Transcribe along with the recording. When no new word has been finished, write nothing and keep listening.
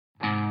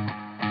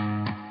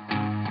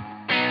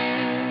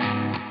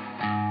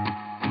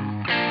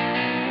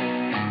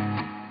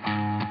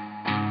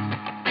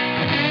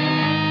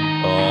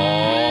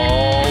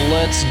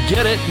Let's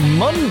get it.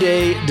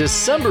 Monday,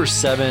 December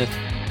 7th,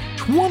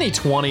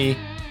 2020.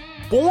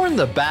 Born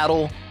the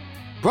Battle.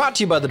 Brought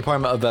to you by the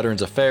Department of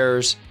Veterans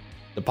Affairs,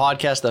 the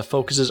podcast that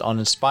focuses on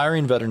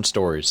inspiring veteran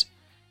stories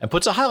and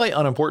puts a highlight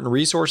on important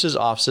resources,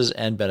 offices,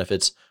 and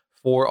benefits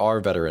for our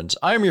veterans.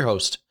 I am your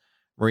host,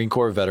 Marine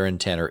Corps veteran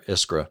Tanner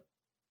Iskra.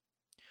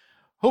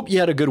 Hope you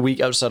had a good week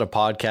outside of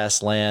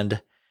podcast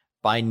land.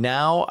 By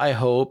now, I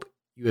hope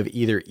you have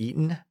either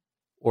eaten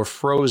or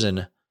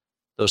frozen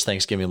those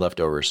Thanksgiving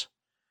leftovers.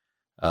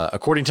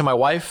 According to my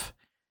wife,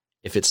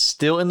 if it's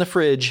still in the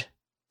fridge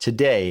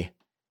today,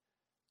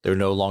 they're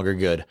no longer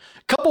good.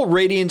 Couple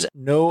ratings,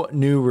 no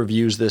new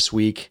reviews this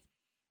week.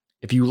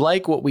 If you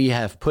like what we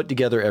have put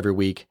together every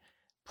week,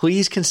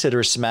 please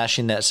consider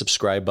smashing that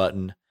subscribe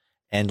button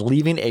and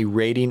leaving a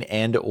rating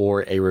and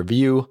or a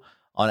review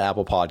on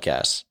Apple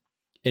Podcasts.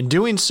 In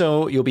doing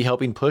so, you'll be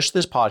helping push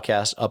this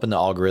podcast up in the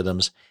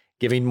algorithms,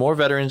 giving more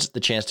veterans the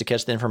chance to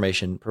catch the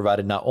information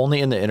provided not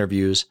only in the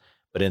interviews,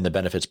 but in the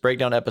benefits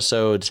breakdown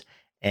episodes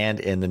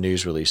and in the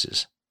news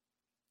releases.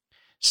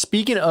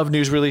 Speaking of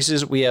news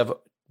releases, we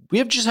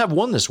just have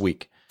one this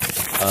week.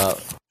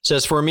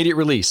 Says for immediate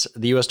release,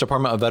 the U.S.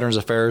 Department of Veterans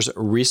Affairs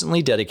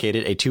recently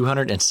dedicated a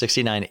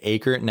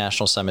 269-acre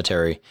national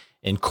cemetery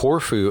in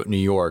Corfu, New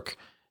York,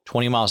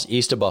 20 miles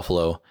east of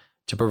Buffalo,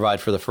 to provide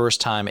for the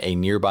first time a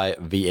nearby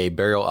VA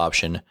burial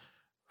option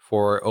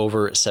for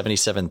over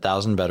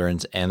 77,000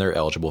 veterans and their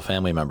eligible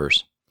family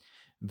members.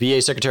 VA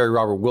Secretary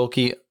Robert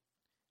Wilkie,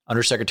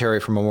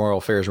 Undersecretary for Memorial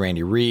Affairs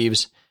Randy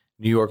Reeves,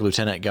 New York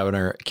Lieutenant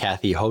Governor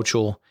Kathy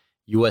Hochul,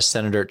 U.S.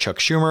 Senator Chuck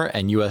Schumer,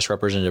 and U.S.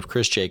 Representative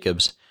Chris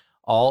Jacobs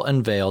all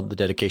unveiled the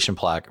dedication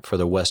plaque for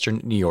the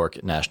Western New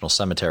York National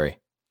Cemetery.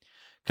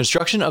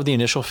 Construction of the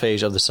initial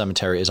phase of the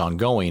cemetery is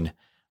ongoing,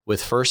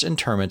 with first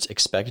interments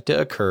expected to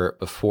occur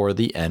before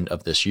the end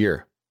of this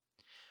year.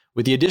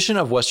 With the addition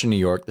of Western New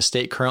York, the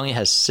state currently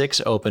has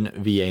 6 open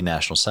VA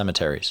national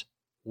cemeteries: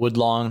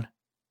 Woodlawn,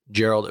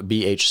 Gerald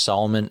B.H.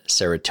 Solomon,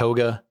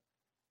 Saratoga,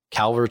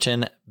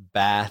 Calverton,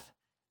 Bath,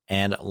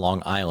 and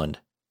Long Island,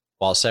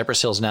 while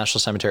Cypress Hills National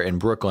Cemetery in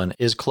Brooklyn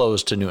is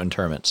closed to new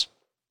interments.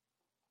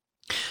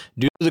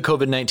 Due to the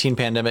COVID-19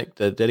 pandemic,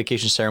 the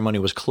dedication ceremony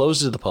was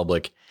closed to the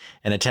public,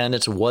 and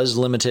attendance was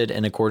limited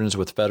in accordance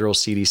with federal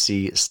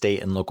CDC,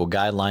 state, and local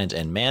guidelines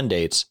and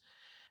mandates.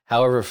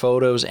 However,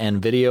 photos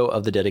and video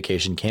of the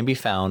dedication can be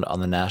found on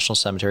the National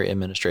Cemetery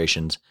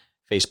Administration's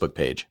Facebook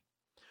page.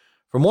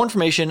 For more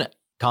information,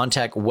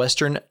 contact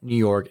Western New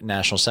York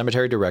National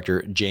Cemetery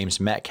Director James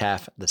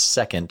Metcalf II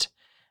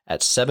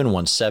at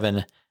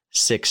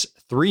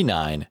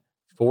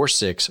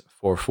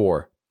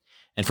 717-639-4644.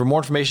 And for more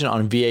information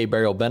on VA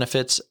burial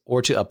benefits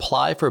or to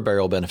apply for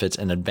burial benefits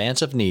in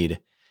advance of need,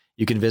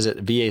 you can visit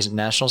VA's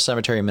National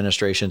Cemetery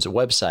Administration's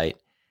website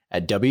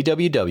at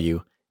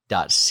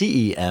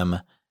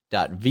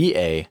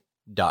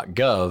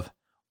www.cem.va.gov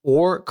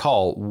or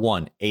call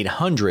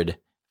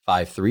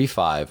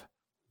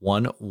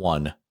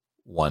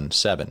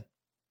 1-800-535-1117.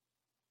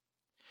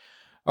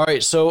 All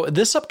right, so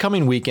this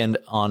upcoming weekend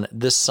on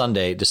this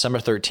Sunday, December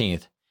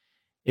 13th,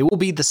 it will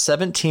be the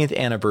 17th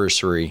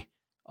anniversary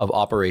of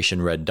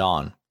Operation Red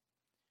Dawn,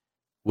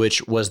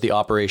 which was the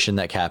operation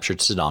that captured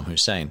Saddam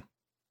Hussein.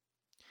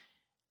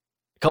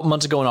 A couple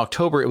months ago in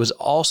October, it was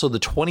also the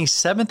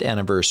 27th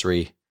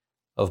anniversary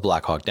of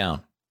Black Hawk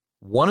Down.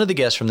 One of the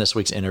guests from this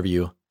week's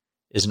interview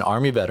is an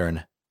Army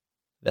veteran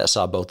that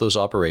saw both those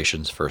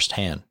operations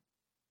firsthand.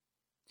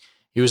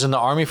 He was in the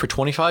Army for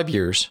 25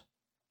 years,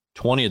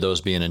 20 of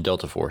those being in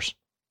Delta Force.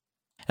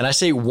 And I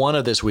say one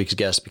of this week's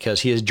guests because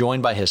he is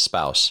joined by his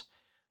spouse,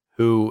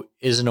 who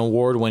is an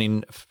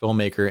award-winning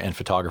filmmaker and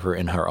photographer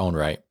in her own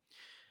right.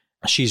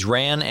 She's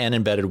ran and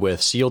embedded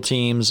with SEAL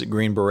teams,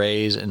 Green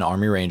Berets, and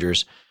Army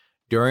Rangers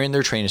during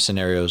their training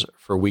scenarios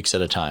for weeks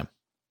at a time.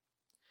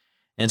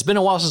 And it's been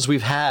a while since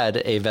we've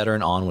had a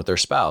veteran on with their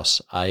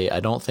spouse. I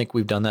don't think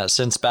we've done that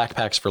since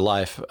Backpacks for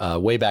Life,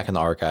 way back in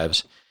the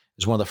archives. It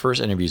was one of the first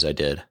interviews I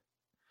did.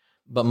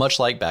 But much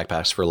like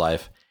Backpacks for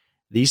Life,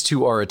 these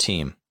two are a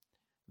team.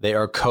 They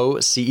are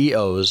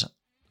co-CEOs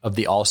of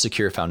the All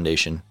Secure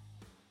Foundation.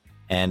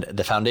 And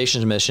the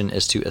foundation's mission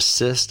is to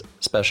assist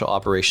special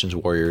operations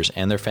warriors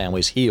and their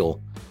families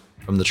heal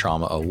from the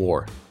trauma of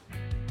war.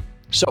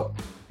 So,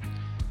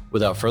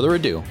 without further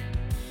ado,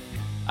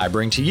 I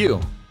bring to you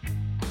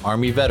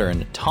Army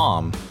veteran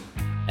Tom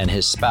and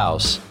his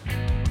spouse,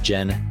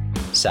 Jen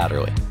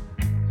Satterly.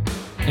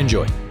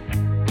 Enjoy.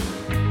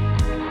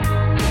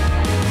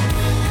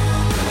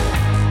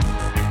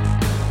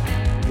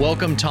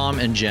 Welcome, Tom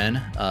and Jen.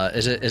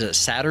 Is it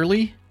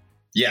Satterly?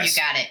 Yes.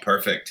 You got it.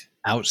 Perfect.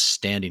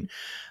 Outstanding.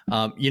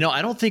 I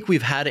don't think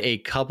we've had a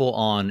couple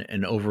on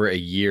in over a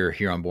year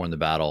here on Born the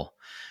Battle.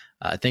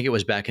 I think it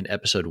was back in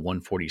episode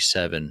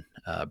 147,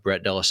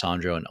 Brett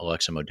D'Alessandro and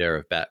Alexa Modera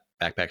of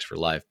Backpacks for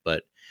Life.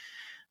 But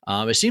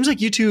it seems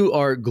like you two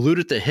are glued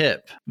at the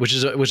hip, which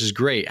is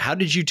great. How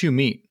did you two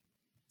meet?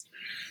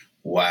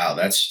 Wow,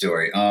 that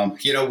story.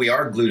 We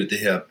are glued at the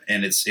hip,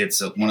 and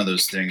it's one of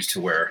those things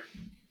to where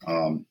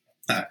I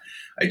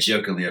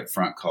jokingly up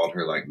front called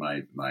her like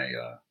my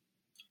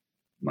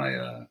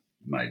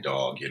my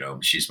dog,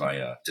 she's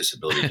my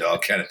disability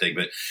dog kind of thing.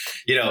 But,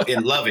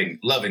 in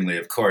lovingly,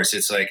 of course,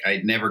 it's like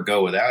I never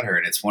go without her.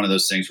 And it's one of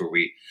those things where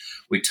we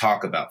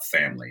talk about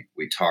family.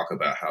 We talk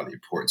about how the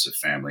importance of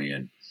family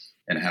and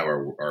how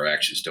our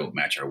actions don't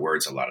match our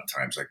words a lot of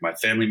times. Like my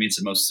family means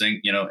the most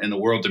thing, in the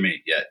world to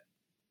me, yet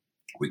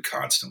we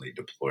constantly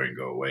deploy and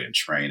go away and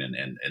train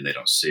and they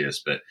don't see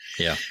us. But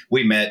yeah,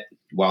 we met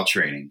while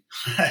training.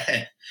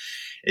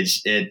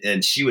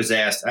 And she was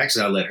asked,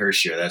 actually, I'll let her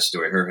share that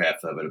story, her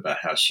half of it, about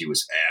how she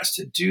was asked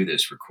to do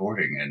this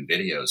recording and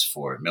videos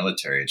for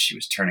military, and she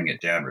was turning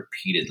it down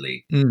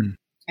repeatedly.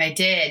 I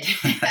did.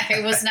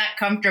 I was not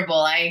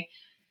comfortable.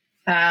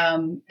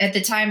 At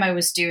the time I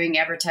was doing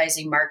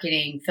advertising,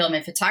 marketing, film,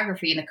 and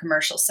photography in the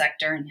commercial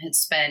sector and had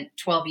spent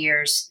 12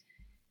 years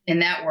in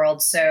that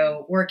world.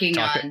 So working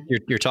on...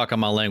 You're talking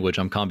my language.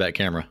 I'm combat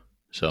camera.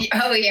 So.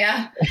 Oh,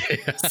 yeah.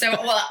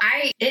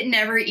 It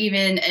never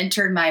even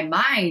entered my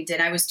mind.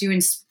 And I was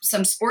doing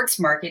some sports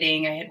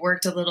marketing. I had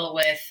worked a little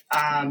with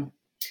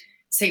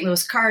St.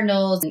 Louis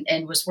Cardinals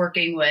and was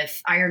working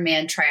with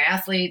Ironman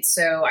triathletes.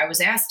 So I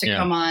was asked to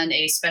come on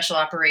a special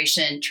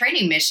operation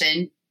training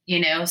mission,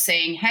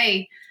 saying,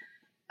 hey,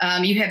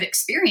 you have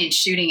experience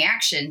shooting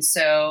action.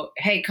 So,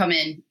 hey, come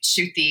and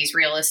shoot these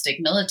realistic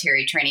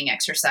military training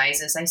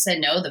exercises. I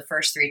said no the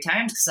first 3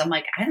 times because I'm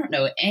like, I don't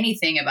know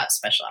anything about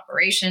special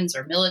operations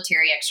or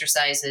military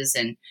exercises.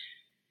 And,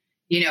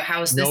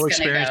 how is this going to go? No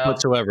experience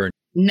whatsoever.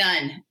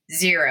 None.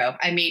 0.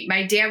 I mean,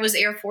 my dad was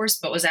Air Force,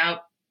 but was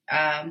out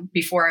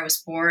before I was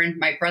born.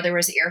 My brother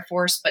was Air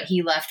Force, but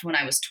he left when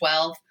I was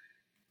 12.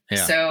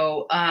 Yeah.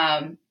 So,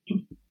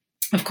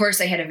 of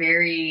course, I had a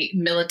very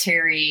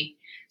military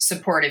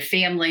supportive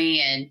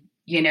family and,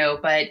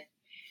 but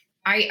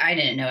I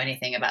didn't know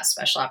anything about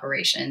special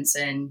operations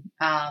and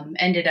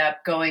ended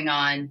up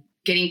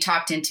getting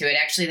talked into it.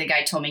 Actually, the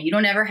guy told me, you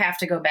don't ever have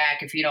to go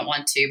back if you don't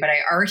want to, but I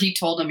already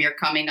told him you're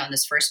coming on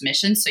this first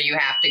mission, so you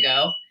have to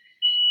go.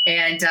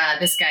 And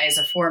this guy is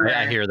a former...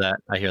 I hear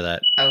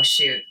that. Oh,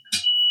 shoot.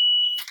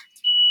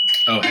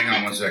 Oh, hang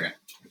on 1 second.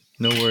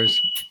 No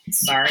worries.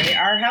 Sorry,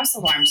 our house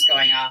alarm's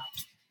going off.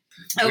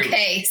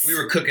 Okay. We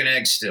were cooking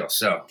eggs still,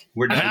 so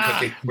we're done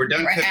cooking. We're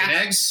done cooking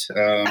eggs.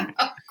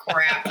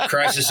 Crap.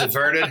 Crisis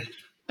averted.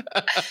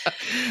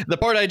 The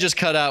part I just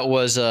cut out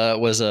was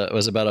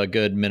about a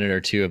good minute or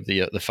two of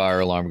the fire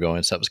alarm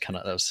going, so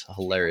that was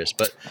hilarious.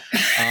 But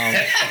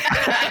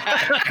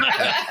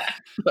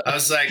I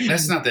was like,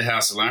 that's not the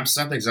house alarm.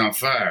 Something's on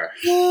fire.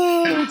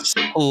 It's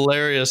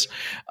hilarious.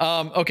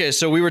 Okay,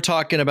 so we were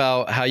talking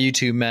about how you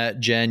two met.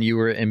 Jen, you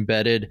were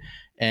embedded,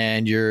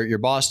 and your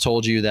boss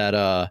told you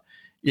that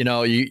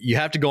you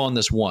have to go on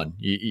this one.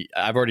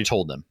 I've already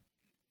told them.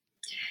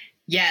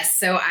 Yes.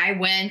 So I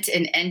went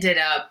and ended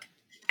up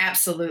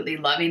absolutely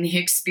loving the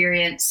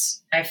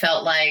experience. I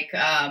felt like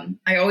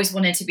I always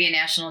wanted to be a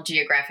National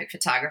Geographic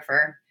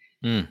photographer.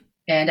 And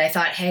I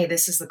thought, hey,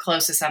 this is the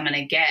closest I'm going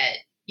to get.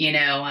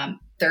 I'm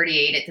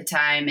 38 at the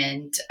time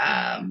and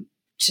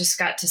just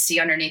got to see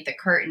underneath the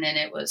curtain. And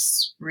it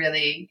was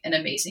really an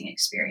amazing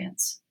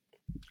experience.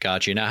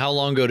 Gotcha. Now, how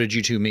long ago did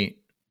you two meet?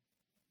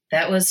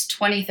 That was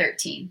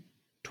 2013.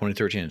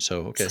 2013.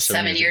 So, okay.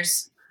 7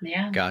 years.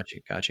 Yeah. Gotcha.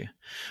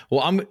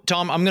 Well,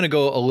 Tom, I'm going to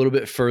go a little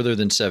bit further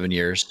than 7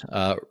 years.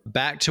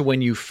 Back to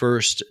when you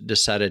first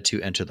decided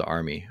to enter the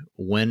Army.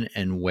 When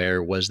and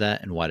where was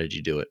that, and why did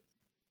you do it?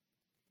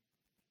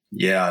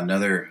 Yeah,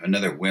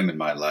 another whim in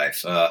my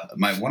life.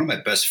 One of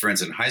my best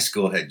friends in high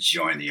school had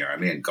joined the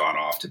Army and gone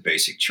off to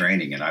basic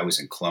training, and I was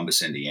in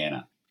Columbus,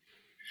 Indiana.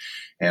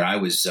 And I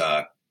was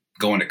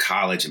going to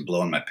college and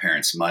blowing my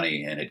parents'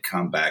 money, and had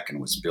come back and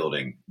was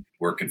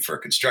working for a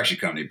construction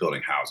company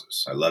building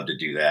houses. I love to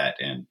do that.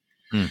 And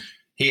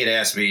he had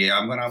asked me,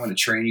 I'm going to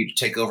train you to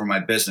take over my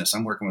business.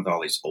 I'm working with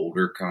all these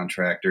older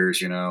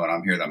contractors, and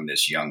I'm here. I'm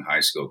this young high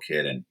school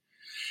kid. And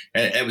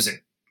it was a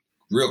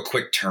real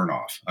quick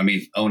turnoff. I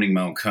mean, owning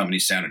my own company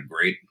sounded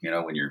great,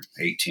 when you're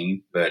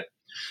 18, but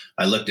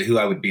I looked at who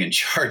I would be in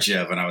charge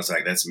of, and I was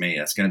like, that's me.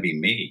 That's going to be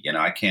me.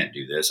 I can't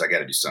do this. I got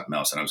to do something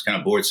else. And I was kind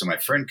of bored. So my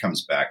friend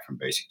comes back from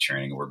basic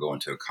training, and we're going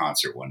to a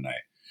concert one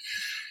night.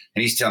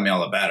 And he's telling me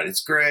all about it.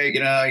 It's great.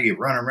 You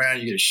run around,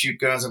 you get to shoot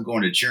guns. I'm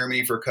going to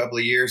Germany for a couple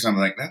of years. I'm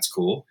like, that's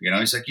cool.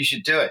 He's like, you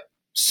should do it.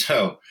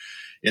 So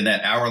in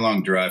that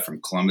hour-long drive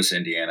from Columbus,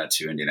 Indiana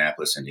to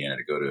Indianapolis, Indiana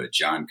to go to a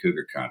John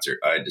Cougar concert,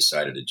 I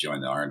decided to join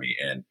the Army.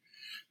 And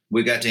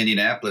we got to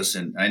Indianapolis,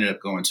 and I ended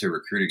up going to a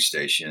recruiting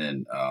station.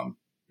 And,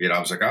 I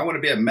was like, I want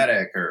to be a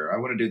medic, or I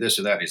want to do this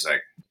or that. And he's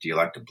like, do you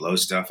like to blow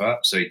stuff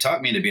up? So he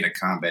taught me into being a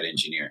combat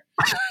engineer.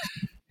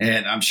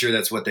 And I'm sure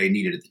that's what they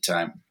needed at the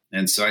time.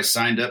 And so I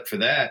signed up for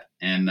that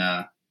and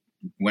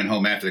went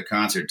home after the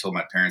concert and told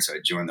my parents I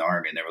joined the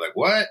Army. And they were like,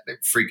 what? They were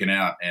freaking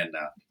out.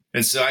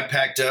 And so I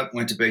packed up,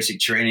 went to basic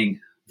training.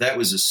 That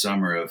was the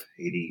summer of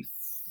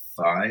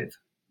 85.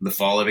 The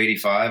fall of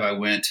 85, I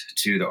went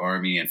to the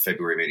Army in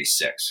February of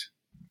 86.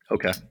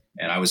 Okay.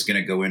 And I was going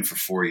to go in for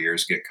 4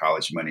 years, get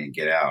college money and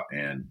get out.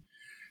 And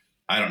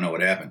I don't know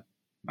what happened.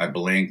 I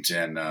blinked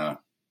and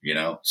You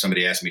know,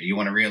 somebody asked me, do you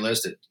want to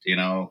re-enlist it, you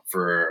know,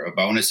 for a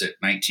bonus at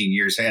 19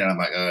 years in? And I'm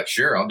like,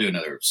 sure, I'll do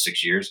another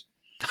 6 years.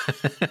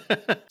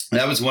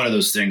 That was one of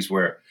those things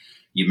where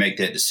you make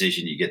that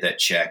decision, you get that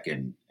check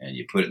and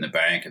you put it in the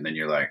bank, and then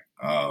you're like,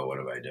 oh, what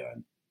have I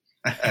done?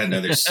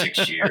 Another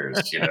 6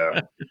 years, you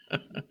know?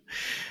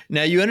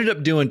 Now you ended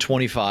up doing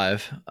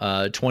 25,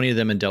 20 of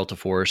them in Delta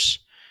Force.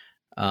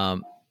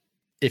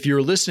 If you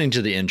were listening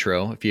to the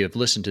intro, if you have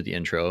listened to the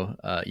intro,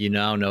 you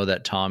now know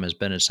that Tom has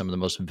been in some of the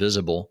most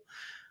visible,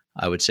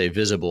 I would say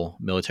visible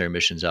military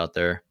missions out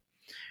there.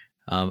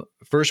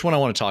 First one I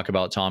want to talk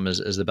about, Tom,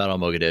 is the Battle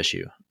of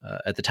Mogadishu.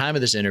 At the time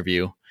of this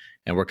interview,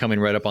 and we're coming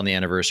right up on the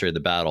anniversary of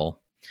the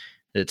battle,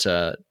 it's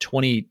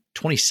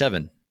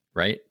 2027,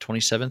 right?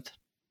 27th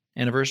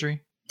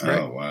anniversary?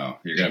 Correct? Oh, wow.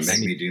 You're going to make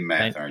me do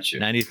math, aren't you?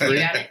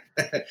 93? I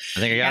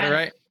think I got it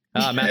right.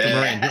 Math for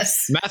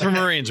Marines. Math for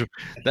Marines.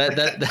 That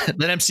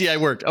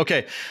MCI worked.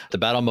 Okay. The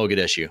Battle of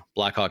Mogadishu,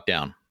 Black Hawk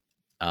Down.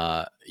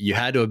 You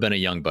had to have been a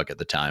young buck at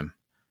the time.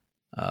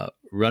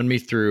 Run me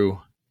through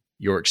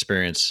your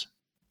experience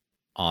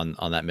on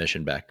that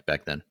mission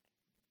back then.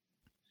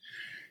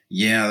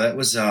 Yeah, that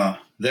was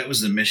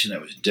the mission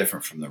that was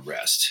different from the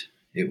rest.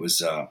 It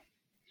was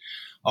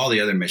all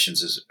the other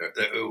missions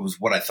it was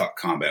what I thought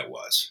combat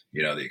was.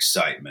 You know, the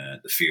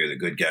excitement, the fear, the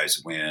good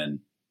guys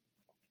win.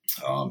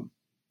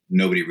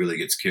 Nobody really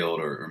gets killed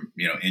or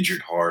you know,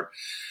 injured hard.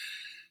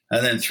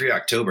 And then 3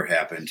 October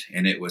happened,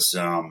 and it was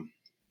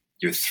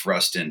you're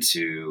thrust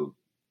into,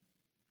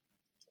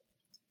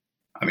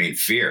 I mean,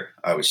 fear.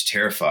 I was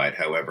terrified.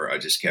 However, I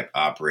just kept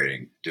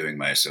operating, doing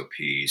my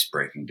SOPs,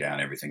 breaking down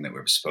everything that we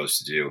were supposed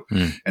to do.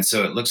 And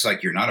so it looks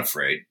like you're not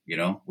afraid. You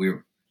know, we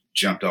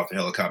jumped off the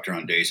helicopter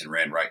on days and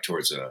ran right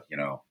towards a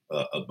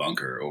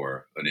bunker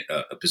or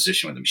a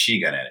position with a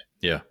machine gun at it.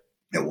 Yeah.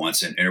 At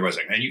once. And everybody's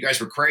like, man, you guys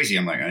were crazy.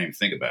 I'm like, I didn't even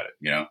think about it.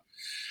 You know,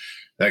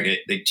 like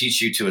they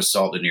teach you to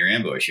assault a near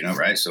ambush, you know,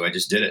 right? So I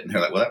just did it. And they're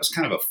like, well, that was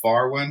kind of a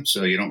far one,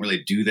 so you don't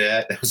really do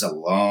that. That was a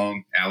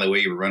long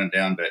alleyway you were running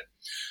down, but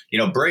you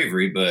know,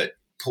 bravery, but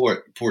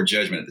poor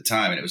judgment at the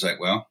time. And it was like,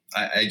 well,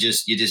 you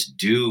just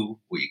do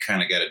what you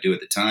kind of got to do at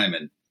the time.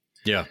 And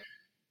yeah.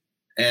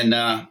 And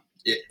I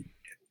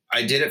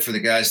did it for the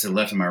guys to the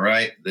left and my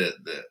right,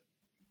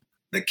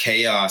 the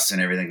chaos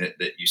and everything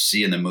that you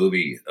see in the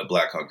movie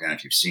Black Hawk Down,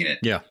 if you've seen it.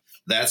 Yeah.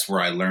 That's where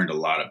I learned a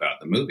lot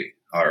about the movie,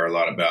 or a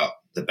lot about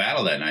the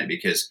battle that night,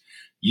 because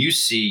you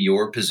see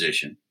your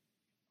position,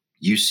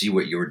 you see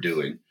what you're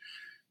doing,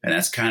 and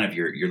that's kind of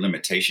your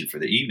limitation for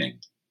the evening.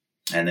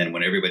 And then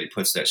when everybody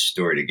puts that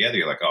story together,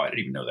 you're like, oh, I didn't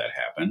even know that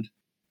happened.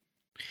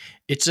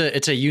 It's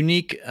a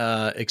unique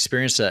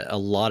experience that a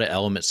lot of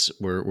elements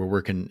were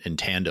working in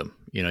tandem.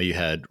 You know, you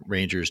had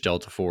Rangers,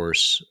 Delta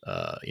Force,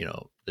 you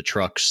know, the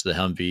trucks, the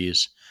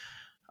Humvees.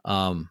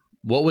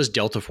 What was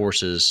Delta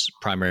Force's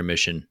primary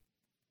mission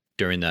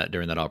during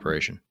that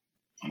operation?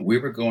 We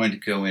were going to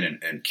go in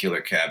and kill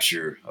or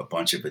capture a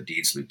bunch of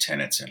Aidid's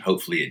lieutenants, and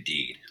hopefully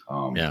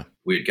Aidid.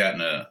 We had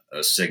gotten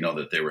a signal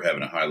that they were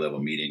having a high-level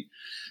meeting.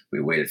 We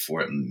waited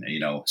for it, and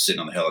you know, sitting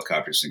on the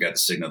helicopters, and got the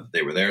signal that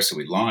they were there. So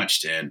we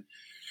launched, and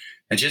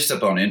just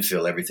up on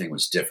infill, everything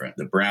was different.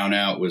 The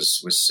brownout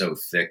was so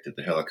thick that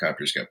the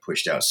helicopters got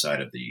pushed outside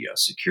of the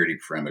security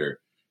perimeter.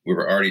 We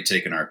were already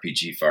taking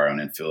RPG fire on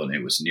infill, and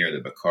it was near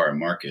the Bakara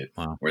market,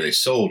 where they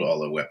sold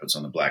all the weapons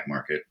on the black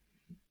market,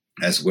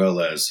 as well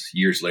as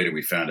years later,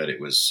 we found out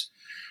it was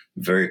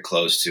very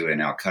close to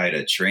an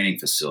Al-Qaeda training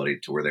facility,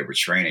 to where they were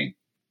training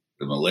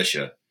the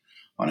militia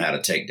on how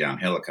to take down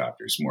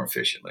helicopters more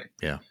efficiently.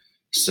 Yeah.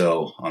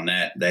 So on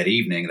that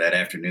evening, that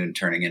afternoon,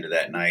 turning into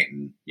that night,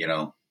 and, you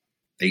know,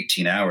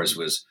 18 hours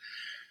was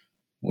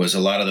a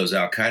lot of those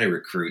Al-Qaeda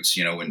recruits,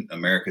 you know, when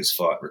Americans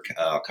fought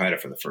Al-Qaeda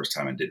for the first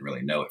time and didn't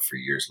really know it for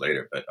years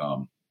later. But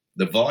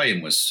the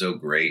volume was so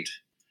great,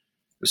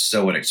 it was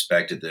so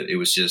unexpected, that it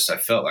was just, I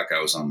felt like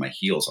I was on my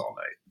heels all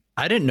night.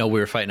 I didn't know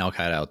we were fighting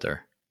Al-Qaeda out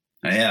there.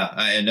 Yeah,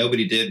 and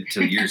nobody did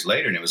until years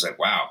later, and it was like,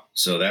 wow.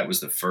 So that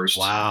was the first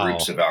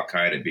groups of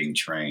Al-Qaeda being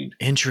trained.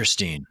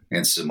 Interesting.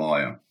 In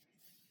Somalia.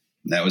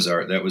 And that was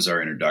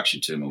our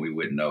introduction to them, and we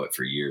wouldn't know it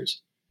for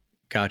years.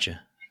 Gotcha.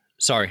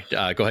 Sorry, go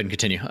ahead and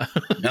continue.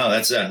 No,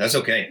 that's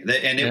okay.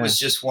 And it was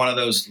just one of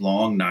those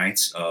long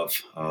nights of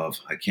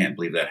I can't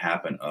believe that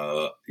happened.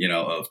 You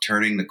know, of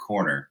turning the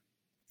corner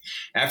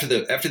after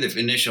the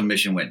initial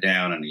mission went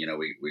down, and you know,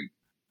 we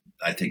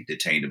I think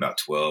detained about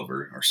 12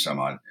 or some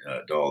odd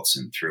adults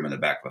and threw them in the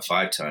back of a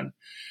 5-ton.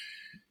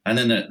 And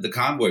then the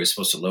convoy was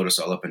supposed to load us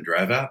all up and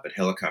drive out, but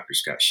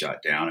helicopters got shot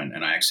down.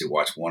 And I actually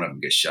watched one of them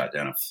get shot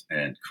down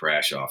and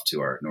crash off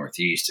to our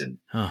northeast. And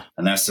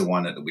that's the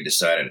one that we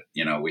decided,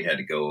 you know, we had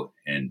to go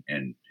and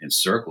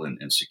encircle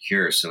and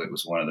secure. So it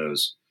was one of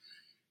those,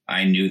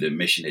 I knew the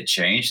mission had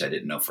changed. I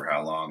didn't know for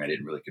how long. I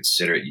didn't really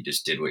consider it. You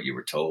just did what you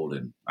were told.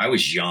 And I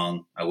was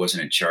young. I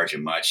wasn't in charge of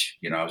much.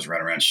 You know, I was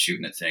running around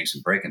shooting at things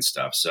and breaking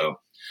stuff.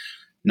 So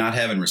not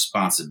having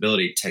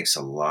responsibility takes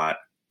a lot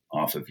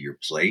off of your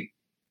plate.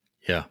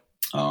 Yeah.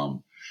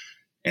 And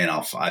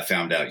I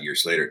found out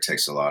years later, it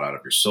takes a lot out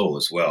of your soul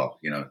as well.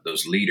 You know,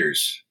 those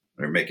leaders,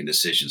 They're making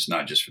decisions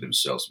not just for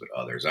themselves, but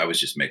others. I was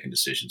just making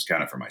decisions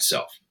kind of for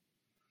myself.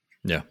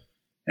 Yeah.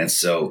 And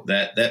so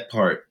that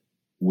part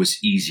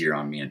was easier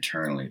on me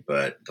internally,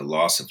 but the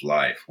loss of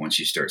life, once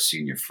you start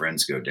seeing your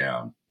friends go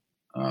down,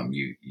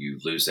 you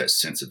lose that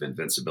sense of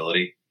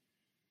invincibility,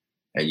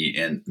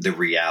 and the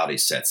reality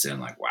sets in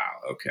like, wow,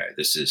 okay,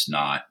 this is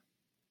not,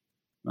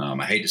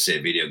 I hate to say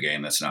a video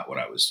game. That's not what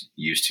I was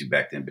used to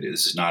back then, but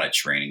this is not a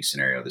training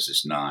scenario. This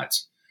is not,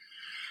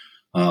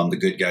 the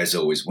good guys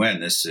always win.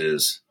 This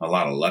is a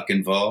lot of luck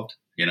involved.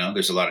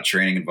 There's a lot of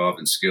training involved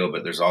in skill,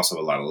 but there's also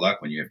a lot of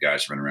luck when you have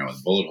guys running around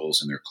with bullet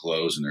holes in their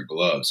clothes and their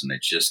gloves, and they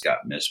just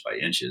got missed by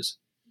inches.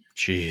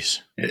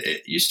 Jeez.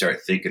 You start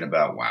thinking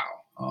about,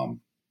 wow.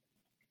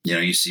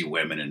 You see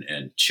women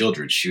and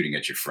children shooting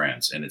at your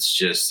friends, and it's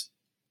just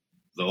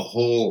the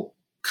whole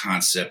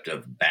concept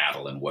of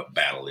battle and what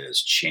battle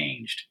is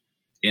changed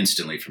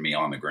instantly for me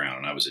on the ground,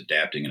 and I was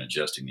adapting and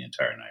adjusting the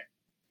entire night.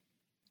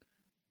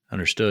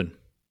 Understood.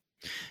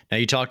 Now,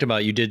 you talked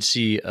about you did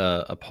see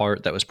a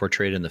part that was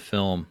portrayed in the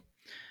film.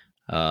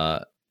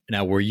 Now,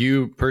 were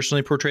you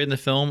personally portrayed in the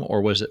film,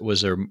 or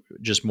was there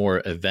just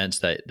more events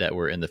that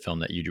were in the film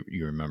that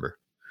you remember?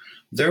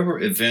 There were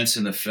events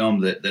in the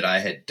film that I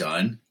had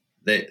done.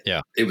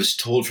 It was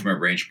told from a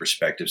Ranger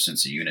perspective,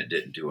 since the unit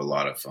didn't do a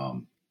lot of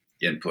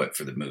input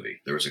for the movie.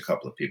 There was a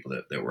couple of people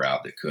that were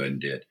out that could and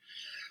did.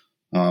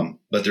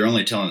 But they're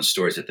only telling the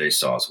stories that they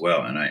saw as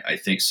well. And I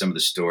think some of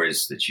the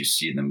stories that you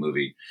see in the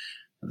movie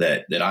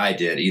that I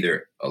did,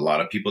 either a lot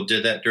of people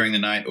did that during the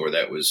night, or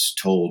that was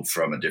told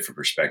from a different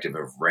perspective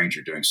of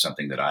Ranger doing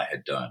something that I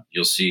had done.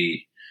 You'll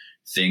see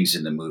things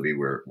in the movie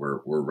where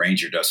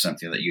Ranger does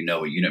something that a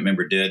unit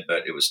member did,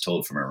 but it was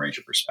told from a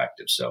Ranger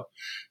perspective. So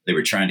they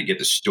were trying to get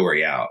the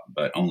story out,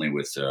 but only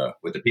with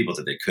the people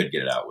that they could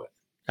get it out with.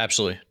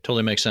 Absolutely.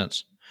 Totally makes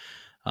sense.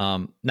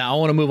 Now I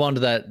want to move on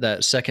to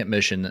that second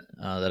mission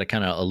that I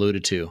kind of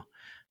alluded to.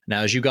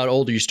 Now, as you got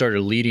older, you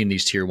started leading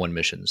these Tier 1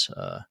 missions,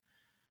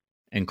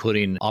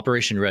 including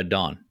Operation Red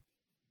Dawn,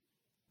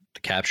 the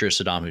capture of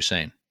Saddam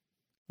Hussein.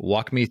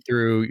 Walk me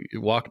through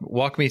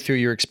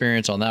your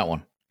experience on that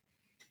one.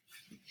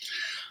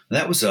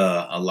 That was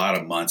a lot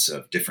of months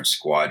of different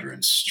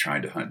squadrons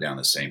trying to hunt down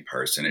the same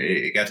person.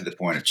 It got to the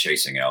point of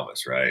chasing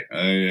Elvis, right?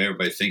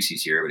 Everybody thinks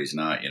he's here, but he's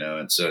not,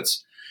 and so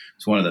it's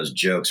one of those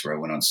jokes where I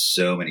went on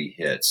so many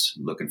hits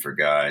looking for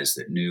guys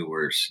that knew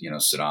where,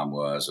 Saddam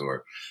was,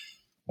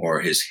 or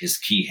his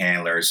key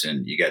handlers.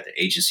 And you got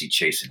the agency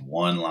chasing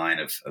one line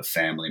of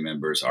family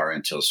members. Our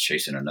intel's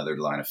chasing another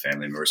line of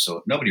family members.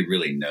 So nobody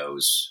really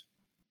knows,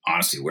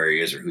 honestly, where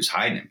he is or who's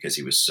hiding him, because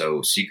he was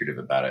so secretive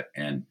about it.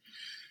 And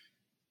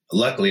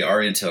luckily, our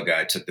intel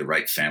guy took the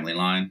right family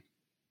line.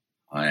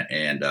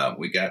 And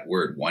we got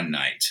word one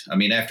night. I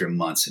mean, after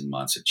months and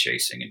months of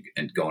chasing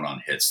and going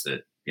on hits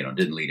that,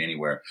 didn't lead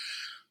anywhere.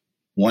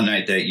 One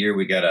night that year,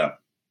 we got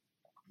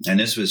and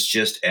this was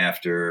just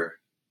after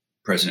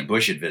President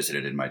Bush had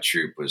visited, and my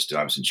troop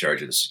I was in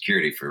charge of the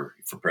security for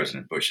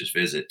President Bush's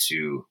visit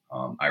to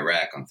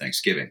Iraq on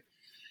Thanksgiving.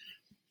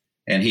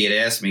 And he had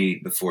asked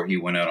me before he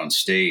went out on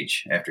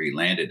stage after he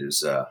landed,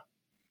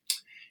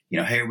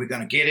 hey, are we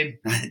going to get him?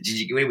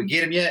 Did we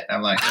get him yet?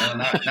 I'm like, no,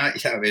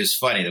 not yet. It was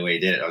funny the way he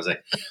did it. I was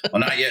like,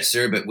 well, not yet,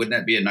 sir, but wouldn't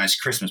that be a nice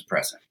Christmas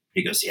present?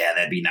 He goes, yeah,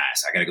 that'd be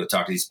nice. I got to go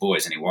talk to these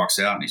boys. And he walks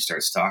out and he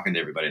starts talking to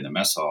everybody in the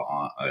mess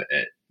hall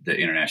at the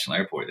international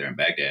airport there in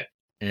Baghdad.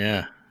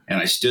 Yeah. And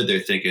I stood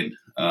there thinking,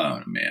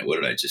 oh, man, what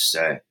did I just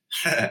say?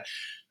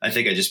 I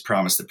think I just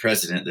promised the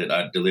president that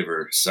I'd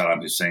deliver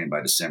Saddam Hussein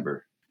by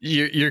December.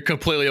 You're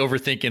completely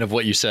overthinking of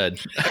what you said.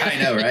 I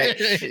know, right?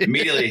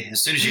 Immediately,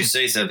 as soon as you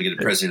say something to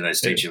the president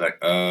of the United States, you're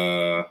like,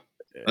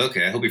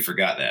 okay, I hope he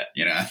forgot that.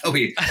 I hope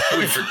he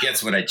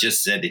forgets what I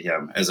just said to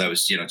him as I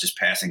was, just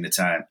passing the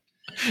time.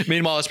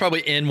 Meanwhile, it's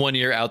probably in one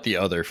ear, out the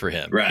other for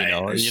him. Right.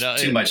 There's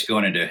too much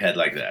going into a head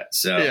like that.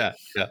 So yeah.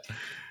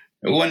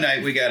 One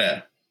night we got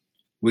an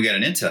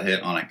intel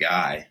hit on a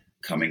guy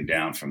coming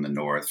down from the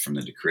north, from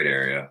the Tikrit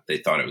area. They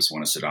thought it was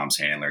one of Saddam's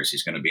handlers.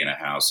 He's going to be in a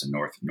house in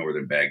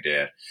northern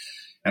Baghdad.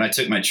 And I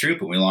took my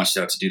troop and we launched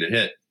out to do the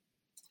hit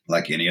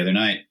like any other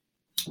night,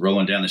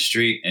 rolling down the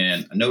street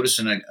and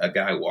noticing a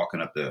guy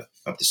walking up the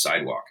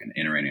sidewalk and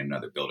entering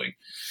another building.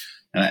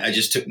 And I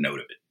just took note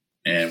of it.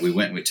 And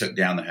we took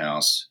down the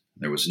house.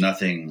 There was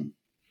nothing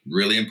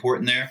really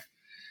important there.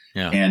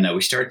 Yeah. And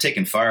we started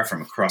taking fire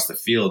from across the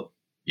field,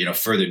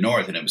 further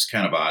north. And it was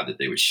kind of odd that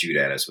they would shoot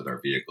at us with our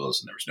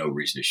vehicles and there was no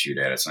reason to shoot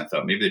at us. And I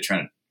thought maybe they're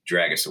trying to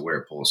drag us away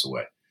or pull us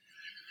away.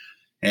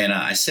 And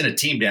I sent a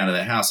team down to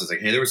the house. I was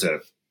like, hey, there was a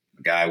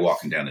guy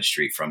walking down the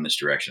street from this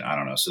direction. I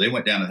don't know. So they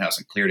went down to the house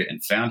and cleared it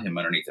and found him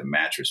underneath a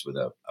mattress with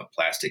a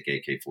plastic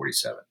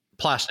AK-47.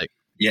 Plastic.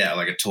 Yeah,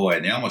 like a toy.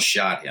 And they almost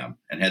shot him.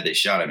 And had they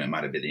shot him, it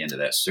might have been the end of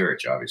that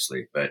search,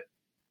 obviously. But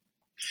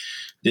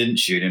didn't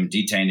shoot him,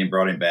 detained him,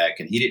 brought him back.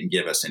 And he didn't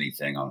give us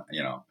anything on,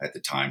 at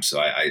the time. So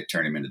I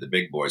turned him into the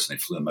big boys and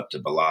they flew him up to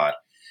Balad.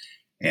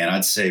 And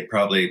I'd say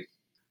probably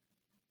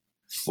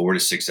 4 to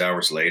 6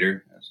 hours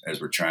later,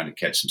 as we're trying to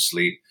catch some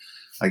sleep,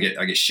 I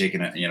get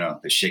shaken,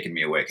 they're shaking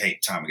me awake. Hey,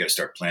 Tom, we got to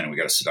start planning. We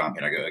got to Saddam.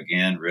 And I go,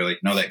 again, really?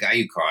 No, that guy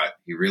you caught,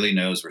 he really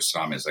knows where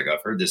Saddam is. Like,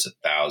 I've heard this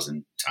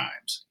 1,000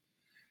 times.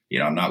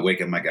 I'm not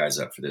waking my guys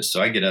up for this.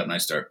 So I get up and I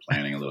start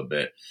planning a little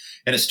bit.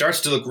 And it starts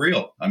to look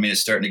real. I mean,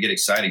 it's starting to get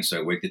exciting. So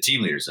I wake the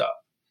team leaders up.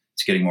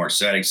 It's getting more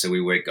exciting. So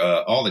we wake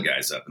all the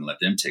guys up and let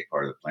them take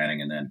part of the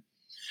planning, and then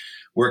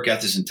work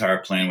out this entire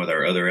plan with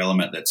our other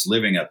element that's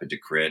living up at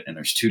Tikrit. And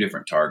there's 2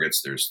 different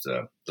targets. There's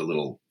the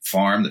little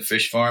farm, the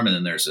fish farm, and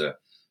then there's a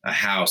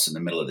house in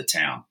the middle of the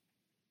town.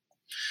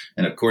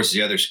 And of course,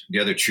 the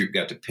other troop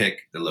got to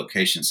pick the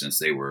location since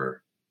they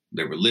were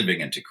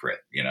living in Tikrit,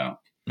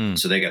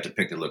 So they got to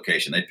pick the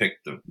location. They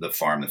picked the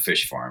farm, the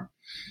fish farm,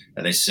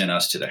 and they sent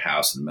us to the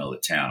house in the middle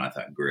of the town. I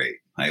thought, great.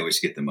 I always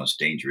get the most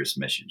dangerous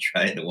missions,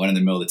 right? The one in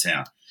the middle of the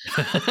town.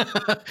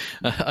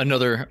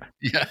 Another,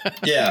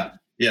 yeah.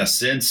 Yeah,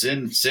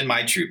 send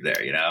my troop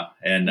there,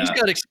 And he's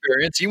got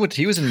experience. He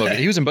was in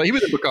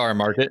Bukhara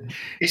Market.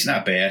 He's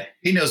not bad.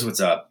 He knows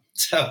what's up.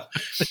 So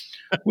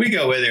we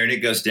go in there, and it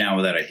goes down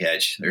without a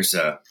hitch.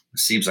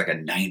 Seems like a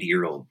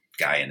 90-year-old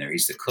guy in there.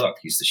 He's the cook.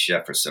 He's the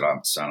chef for Saddam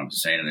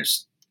Hussein. And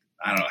there's,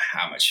 I don't know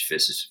how much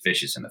fish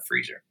is in the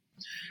freezer.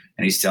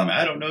 And he's telling me,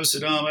 I don't know,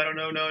 Saddam. I don't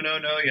know. No.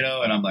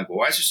 And I'm like, well,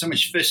 why is there so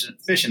much fish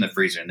in the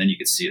freezer? And then you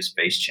could see his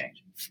face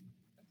change.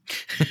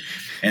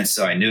 And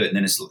so I knew it. And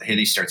then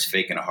he starts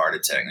faking a heart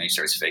attack. And then he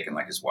starts faking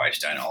like his wife's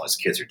dying. All his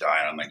kids are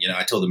dying. I'm like,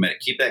 I told the medic,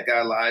 keep that guy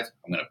alive.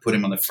 I'm going to put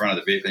him on the front of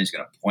the vehicle. And he's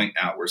going to point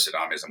out where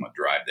Saddam is. I'm going to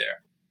drive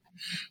there.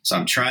 So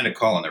I'm trying to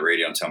call on the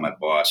radio and tell my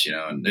boss,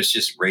 and there's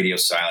just radio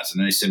silence. And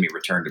then they send me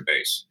return to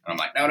base. And I'm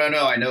like, no.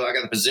 I know. I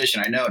got the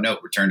position. I know. No,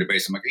 return to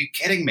base. I'm like, are you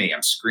kidding me?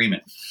 I'm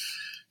screaming.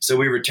 So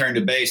we returned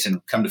to base,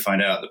 and come to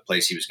find out the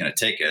place he was going to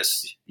take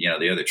us,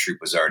 the other troop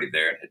was already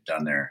there and had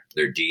done their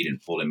deed and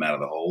pulled him out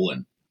of the hole.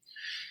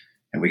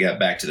 And we got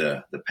back to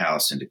the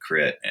palace in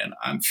Tikrit, and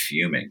I'm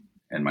fuming.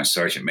 And my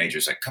sergeant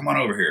major's like, come on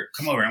over here.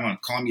 Come over. I'm going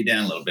to calm you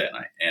down a little bit.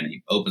 And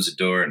he opens the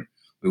door, and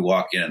we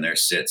walk in, and there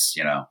sits,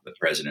 the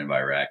president of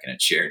Iraq in a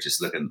chair,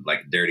 just looking like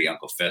a dirty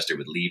Uncle Fester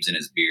with leaves in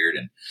his beard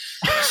and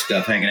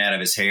stuff hanging out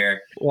of his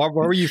hair. Why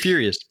were you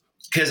furious?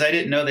 Because I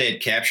didn't know they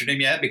had captured him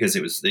yet, because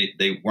it was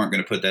they weren't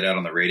going to put that out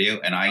on the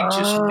radio. And I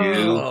just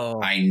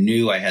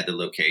knew I had the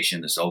location.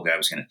 This old guy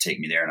was going to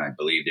take me there, and I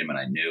believed him, and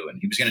I knew. And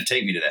he was going to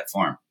take me to that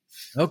farm.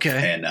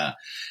 Okay. And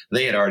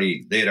they had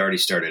already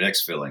started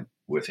exfilling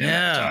with him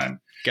at the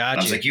time. Gotcha.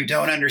 I was like, you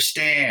don't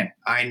understand.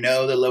 I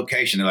know the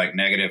location. They're like,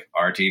 negative,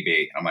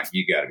 RTB. I'm like,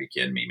 you got to be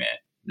kidding me, man.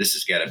 This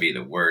has got to be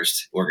the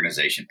worst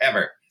organization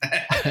ever.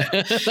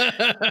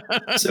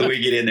 So we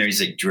get in there. He's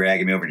like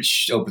dragging me over and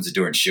opens the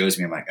door and shows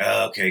me. I'm like,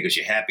 oh, okay. He goes,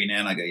 you happy now?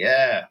 And I go,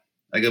 yeah.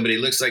 I go, but he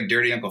looks like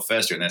dirty Uncle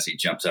Fester. And that's he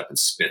jumps up and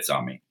spits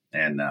on me.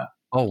 And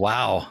oh,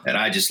 wow. And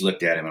I just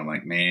looked at him. And I'm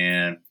like,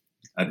 man,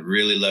 I'd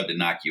really love to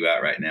knock you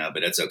out right now,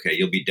 but that's okay.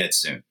 You'll be dead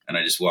soon. And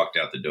I just walked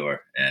out the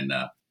door. And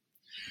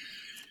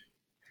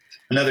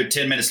another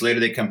 10 minutes later,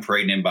 they come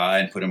parading him by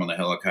and put him on the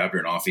helicopter,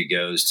 and off he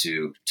goes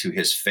to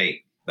his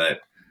fate. But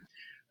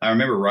I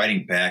remember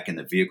riding back in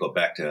the vehicle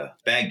back to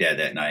Baghdad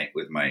that night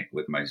with my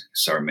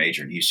sergeant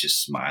major, and he's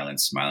just smiling.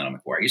 I'm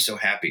like, why are you so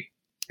happy?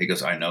 He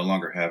goes, I no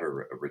longer have a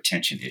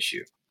retention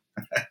issue.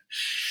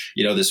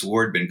 This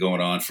war had been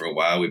going on for a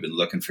while. We've been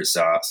looking for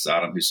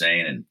Saddam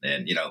Hussein,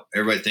 and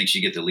everybody thinks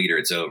you get the leader,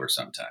 it's over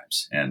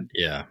sometimes. And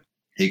yeah,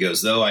 he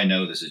goes, though I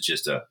know this is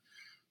just a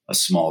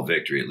small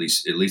victory, at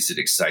least it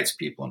excites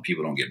people, and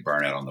people don't get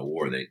burned out on the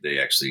war. They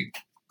actually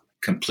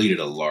completed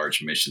a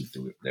large mission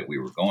that we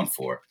were going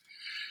for.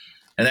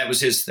 And that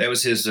was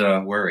his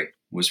worry,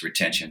 was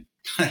retention.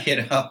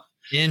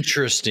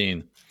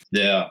 Interesting.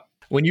 Yeah.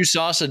 When you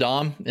saw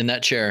Saddam in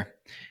that chair,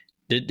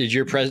 did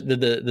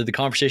the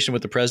conversation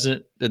with the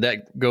president, did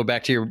that go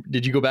back to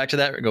did you go back to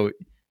that or go,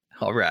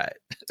 all right?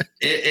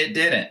 It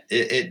didn't.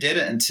 It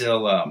didn't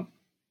until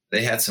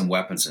they had some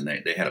weapons, and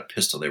they had a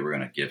pistol they were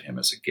going to give him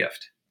as a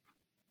gift.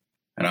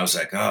 And I was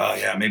like, oh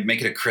yeah, maybe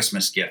make it a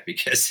Christmas gift,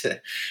 because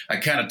I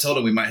kind of told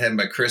him we might have him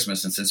by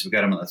Christmas. And since we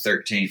got him on the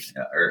 13th,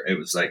 it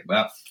was like,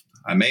 well,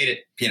 I made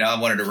it. I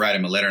wanted to write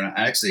him a letter. And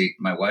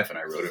my wife and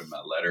I wrote him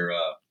a letter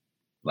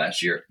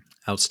last year.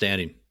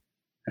 Outstanding.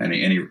 And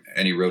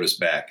he wrote us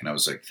back, and I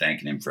was like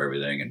thanking him for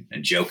everything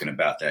and joking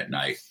about that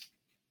night.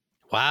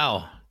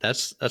 Wow.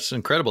 That's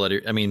incredible.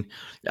 I mean,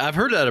 I've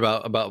heard that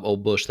about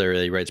old Bush there.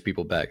 He writes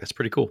people back. That's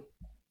pretty cool.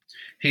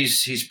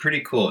 He's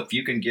pretty cool. If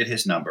you can get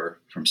his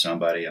number from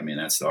somebody, I mean,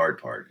 that's the hard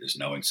part, is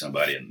knowing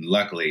somebody. And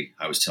luckily,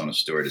 I was telling a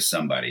story to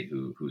somebody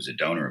who's a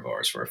donor of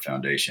ours for our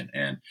foundation.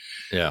 And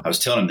I was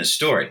telling him this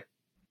story.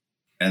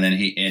 And then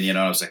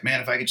I was like, man,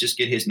 if I could just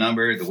get his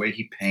number, the way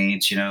he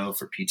paints,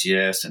 for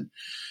PTS and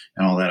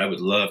all that, I would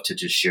love to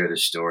just share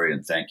this story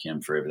and thank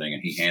him for everything.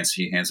 And he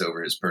hands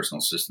over his personal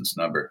assistant's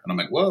number. And I'm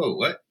like, whoa,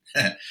 what?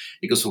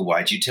 He goes, well,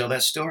 why'd you tell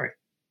that story?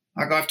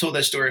 I go, I've told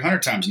that story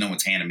 100 times. No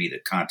one's handed me the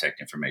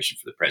contact information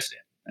for the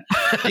president.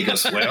 He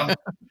goes, well,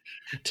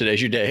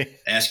 today's your day.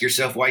 Ask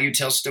yourself why you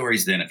tell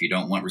stories then if you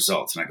don't want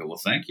results. And I go,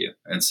 well, thank you.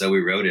 And so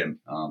we wrote him.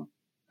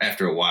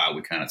 After a while,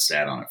 we kind of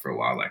sat on it for a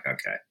while, like,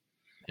 okay.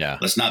 Yeah.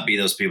 Let's not be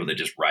those people that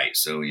just write.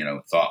 So,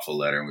 thoughtful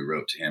letter. And we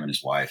wrote to him and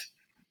his wife.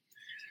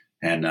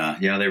 And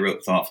they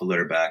wrote thoughtful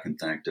letter back and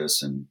thanked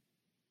us and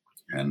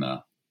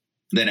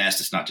then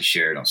asked us not to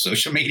share it on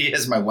social media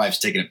as my wife's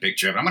taking a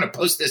picture of it. I'm going to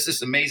post this. This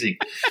is amazing.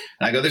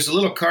 And I go, there's a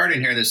little card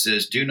in here that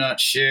says, do not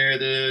share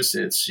this.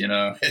 It's,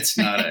 it's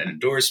not an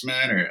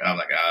endorsement. Or I'm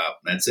like,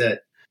 that's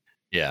it.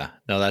 Yeah.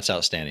 No, that's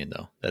outstanding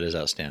though. That is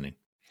outstanding.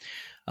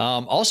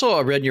 Also,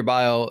 I read in your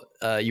bio,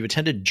 you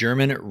attended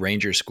German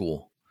Ranger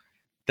School.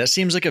 That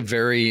seems like a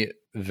very,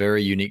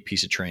 very unique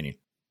piece of training.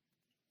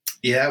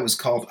 Yeah, it was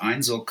called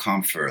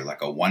Einzelkämpfer,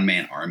 like a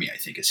one-man army, I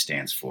think it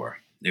stands for.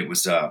 It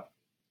was,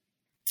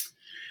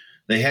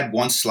 they had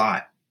one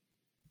slot,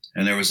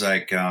 and there was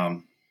like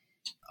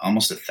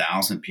almost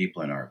 1,000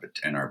 people in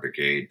our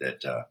brigade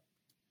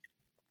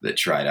that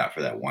tried out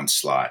for that one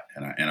slot,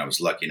 and I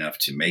was lucky enough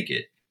to make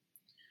it.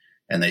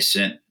 And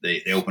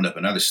they opened up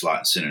another slot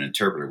and sent an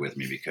interpreter with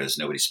me because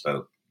nobody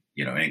spoke,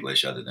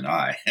 English other than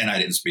I, and I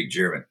didn't speak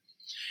German.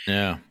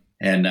 Yeah.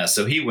 And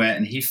so he went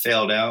and he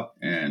failed out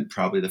in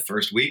probably the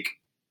first week.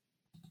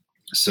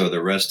 So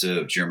the rest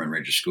of German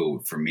Ranger School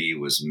for me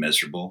was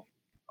miserable.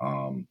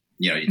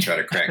 You try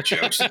to crack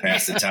jokes to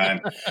pass the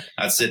time.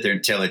 I'd sit there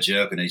and tell a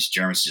joke, and these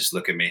Germans just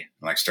look at me and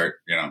like start,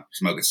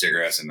 smoking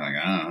cigarettes, and like,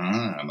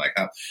 I'm like,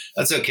 oh,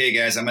 that's okay,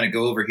 guys. I'm going to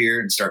go over here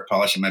and start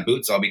polishing my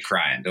boots. I'll be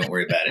crying. Don't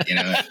worry about it.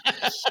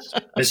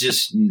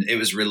 It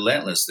was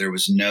relentless. There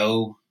was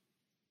no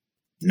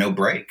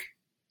break.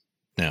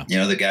 Yeah.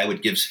 The guy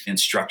would give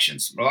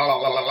instructions, blah, blah,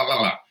 blah, blah, blah,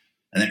 blah,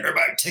 and then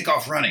everybody would take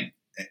off running.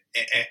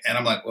 And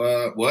I'm like,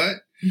 what?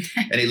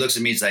 And he looks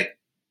at me. He's like,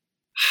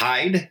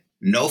 hide,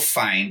 no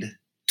find,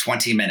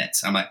 20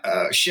 minutes. I'm like,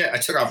 shit. I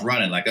took off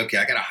running. Like, okay,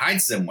 I got to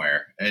hide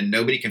somewhere and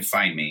nobody can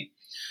find me,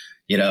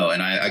 and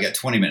I got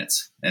 20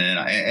 minutes. And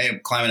I'm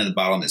climbing to the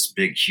bottom of this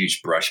big,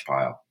 huge brush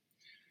pile.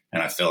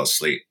 And I fell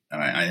asleep.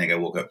 And I think I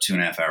woke up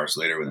 2.5 hours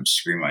later with them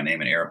screaming my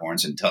name in air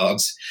horns and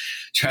dogs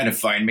trying to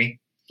find me.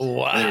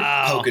 Wow.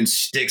 They're poking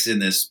sticks in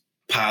this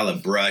pile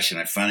of brush, and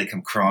I finally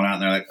come crawling out,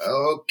 and they're like,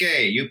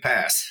 okay, you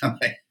pass. I'm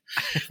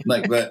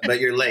like, but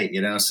you're late,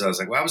 So I was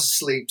like, well, I was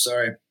asleep.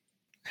 Sorry.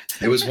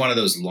 It was one of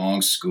those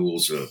long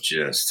schools of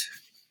just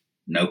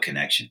no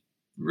connection,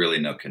 really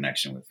no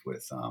connection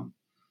with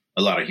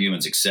a lot of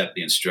humans, except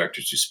the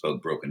instructors who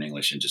spoke broken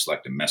English and just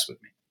like to mess with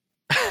me.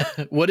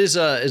 Was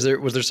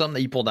there something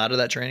that you pulled out of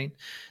that training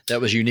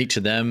that was unique to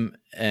them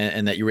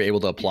and that you were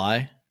able to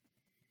apply?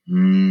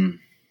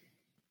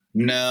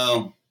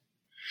 No,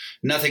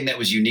 nothing that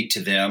was unique to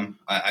them.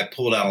 I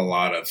pulled out a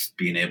lot of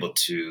being able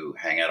to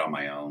hang out on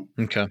my own.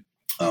 Okay.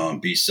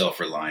 Be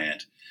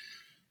self-reliant,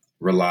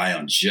 rely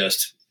on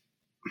just,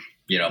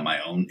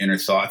 my own inner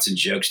thoughts and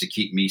jokes to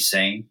keep me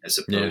sane, as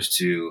opposed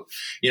to,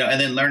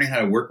 and then learning how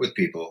to work with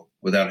people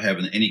without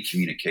having any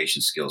communication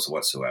skills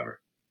whatsoever.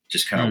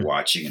 Just kind of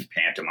watching and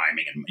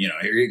pantomiming and,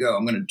 here you go,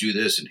 I'm going to do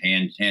this, and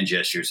hand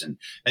gestures, and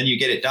you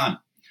get it done.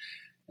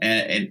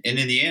 And in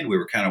the end, we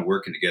were kind of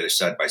working together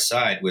side by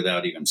side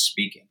without even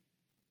speaking.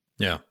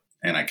 Yeah.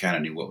 And I kind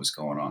of knew what was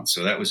going on.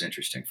 So that was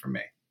interesting for me.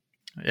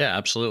 Yeah,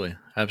 absolutely.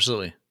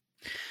 Absolutely.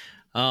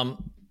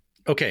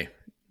 Okay.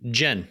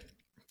 Jen,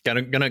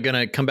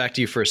 gonna come back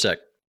to you for a sec.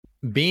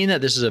 Being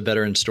that this is a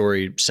veteran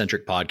story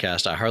centric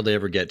podcast, I hardly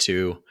ever get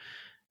to,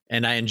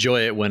 and I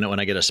enjoy it when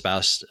I get a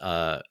spouse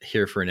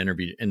here for an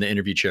interview in the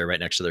interview chair right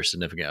next to their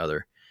significant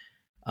other.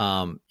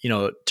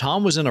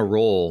 Tom was in a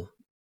role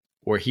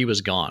where he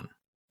was gone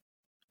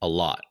a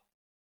lot.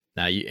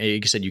 Now,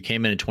 you said you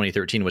came in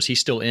 2013. Was he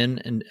still in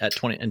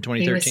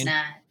 2013? He was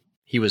not.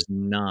 He was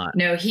not.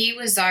 No, he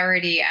was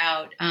already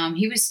out.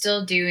 He was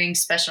still doing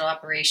special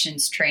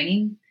operations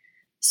training.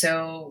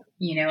 So,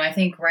 I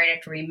think right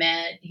after we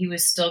met, he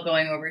was still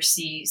going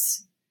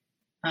overseas,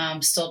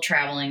 still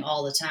traveling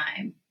all the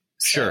time.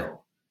 Sure.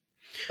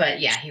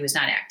 But yeah, he was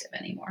not active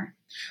anymore.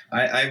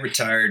 I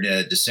retired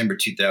December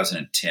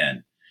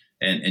 2010.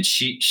 And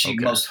she okay.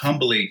 Most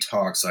humbly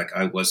talks like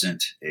I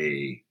wasn't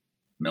a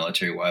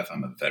military wife.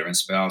 I'm a veteran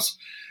spouse.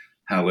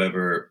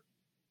 However,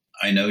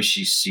 I know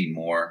she's seen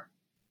more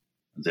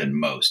than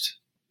most,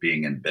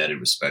 being embedded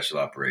with special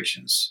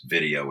operations,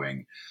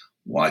 videoing,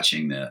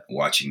 watching the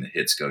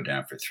hits go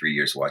down for 3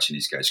 years, watching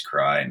these guys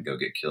cry and go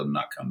get killed and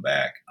not come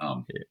back.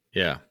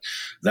 Yeah.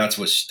 That's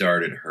what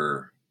started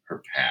her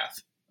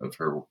path of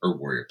her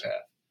warrior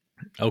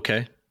path.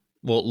 Okay.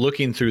 Well,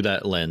 looking through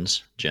that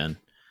lens, Jen,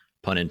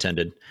 pun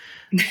intended,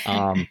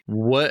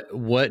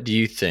 what do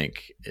you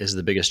think is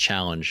the biggest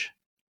challenge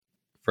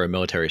for a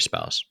military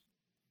spouse?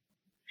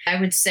 I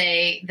would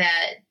say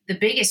that the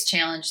biggest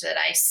challenge that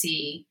I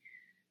see,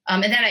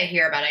 and that I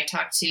hear about, I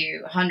talk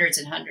to hundreds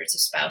and hundreds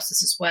of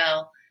spouses as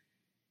well,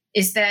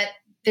 is that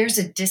there's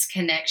a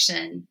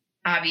disconnection,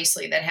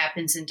 obviously, that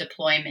happens in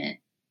deployment.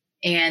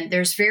 And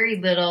there's very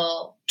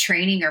little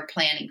training or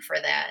planning for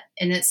that.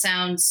 And it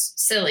sounds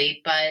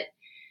silly, but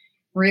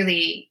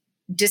really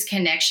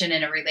disconnection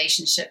in a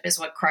relationship is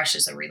what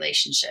crushes a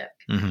relationship.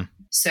 Mm-hmm.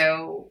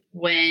 So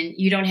when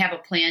you don't have a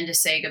plan to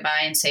say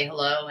goodbye and say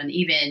hello, and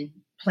even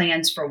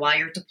plans for while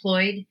you're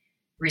deployed,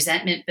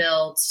 resentment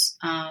builds.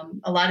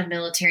 A lot of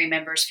military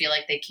members feel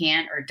like they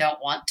can't or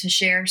don't want to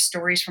share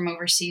stories from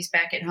overseas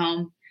back at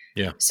home.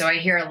 Yeah. So I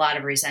hear a lot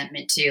of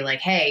resentment too. Like,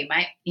 hey,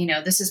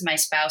 this is my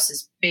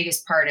spouse's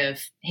biggest part of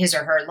his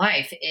or her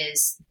life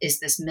is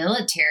this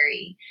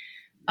military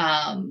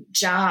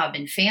job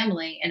and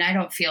family, and I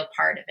don't feel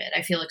part of it.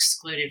 I feel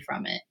excluded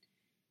from it.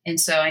 And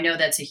so I know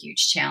that's a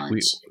huge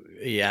challenge.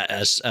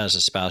 As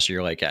a spouse,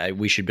 you're like,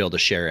 we should be able to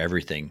share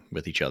everything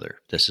with each other.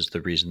 This is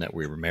the reason that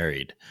we were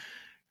married.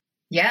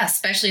 Yeah,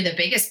 especially the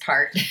biggest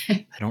part.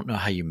 I don't know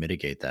how you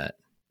mitigate that.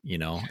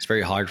 It's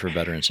very hard for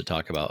veterans to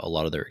talk about a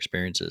lot of their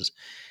experiences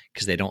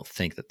because they don't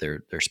think that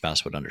their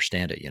spouse would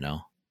understand it,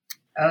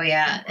 Oh,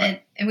 yeah.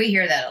 And we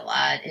hear that a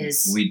lot.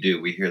 We do.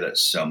 We hear that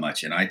so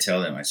much. And I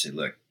tell them, I say,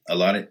 look,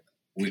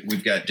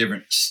 we've got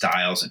different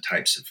styles and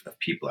types of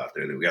people out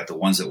there. We got the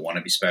ones that want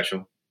to be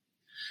special.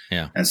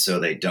 Yeah. And so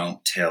they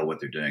don't tell what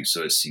they're doing.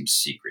 So it seems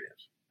secretive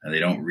and they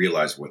don't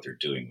realize what they're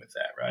doing with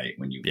that. Right.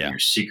 When you're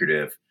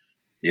secretive,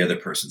 the other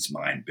person's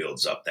mind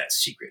builds up that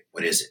secret.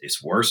 What is it?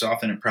 It's worse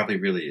off than it probably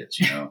really is,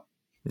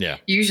 Yeah.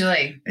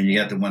 Usually. And you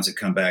got the ones that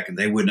come back and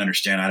they wouldn't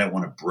understand. I don't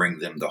want to bring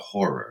them the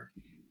horror.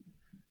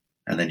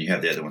 And then you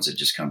have the other ones that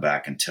just come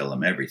back and tell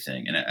them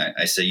everything. And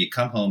I say, you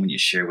come home and you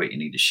share what you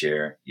need to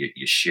share.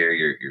 You share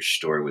your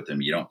story with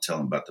them. You don't tell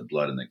them about the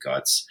blood and the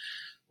guts,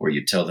 or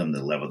you tell them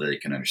the level that they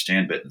can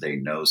understand, but they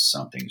know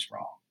something's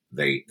wrong.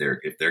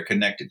 If they're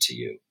connected to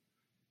you,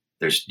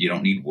 you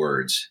don't need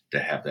words to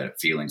have that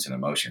feelings and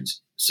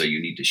emotions. So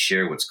you need to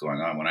share what's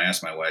going on. When I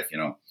ask my wife,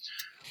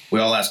 we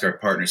all ask our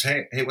partners,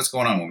 hey, what's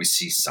going on when we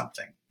see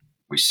something?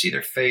 We see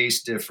their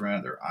face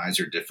different, their eyes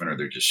are different, or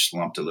they're just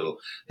slumped a little.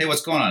 Hey,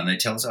 what's going on? And they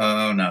tell us,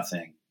 oh,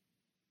 nothing.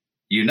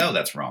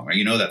 That's wrong,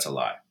 or that's a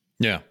lie.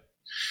 Yeah.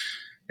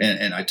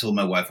 And I told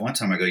my wife one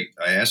time,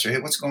 I asked her,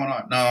 hey, what's going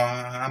on? No,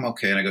 I'm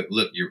okay. And I go,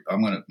 look,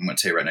 I'm going to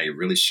tell you right now, you're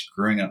really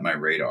screwing up my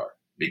radar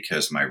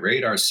because my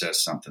radar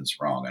says something's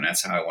wrong. And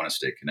that's how I want to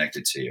stay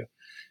connected to you.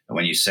 And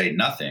when you say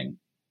nothing,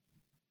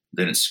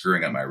 then it's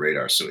screwing up my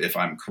radar. So if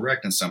I'm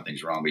correct and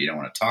something's wrong, but you don't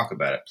want to talk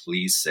about it,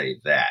 please say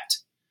that.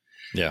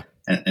 Yeah.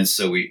 And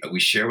so we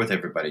share with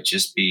everybody,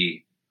 just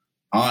be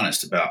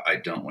honest about, I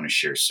don't want to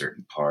share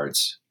certain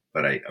parts,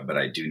 but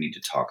I do need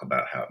to talk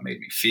about how it made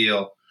me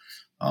feel.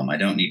 I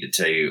don't need to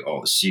tell you all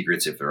the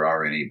secrets if there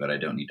are any, but I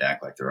don't need to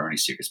act like there are any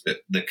secrets. But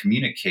the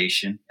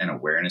communication and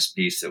awareness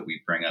piece that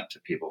we bring up to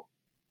people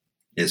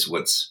is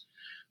what's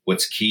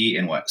key,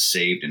 and what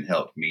saved and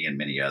helped me and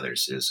many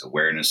others is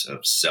awareness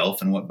of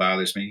self and what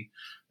bothers me,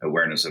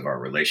 awareness of our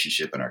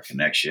relationship and our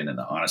connection, and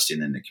the honesty,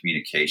 and then the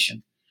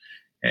communication.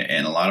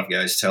 And a lot of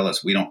guys tell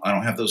us, I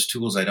don't have those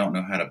tools. I don't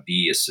know how to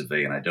be a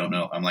civilian. I don't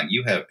know. I'm like,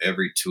 you have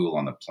every tool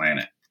on the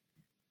planet.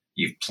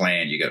 You've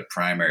planned, you got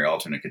primary,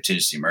 alternate,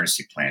 contingency,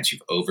 emergency plans.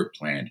 You've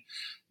overplanned.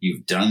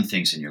 You've done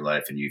things in your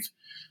life, and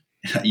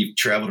you've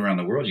traveled around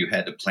the world. You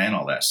had to plan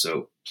all that.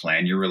 So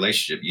plan your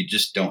relationship. You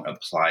just don't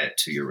apply it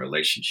to your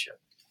relationship.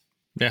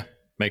 Yeah,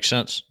 makes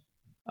sense.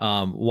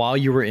 While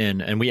you were in,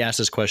 and we asked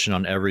this question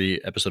on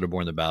every episode of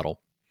Born the Battle,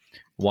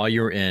 while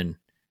you were in,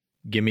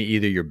 give me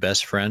either your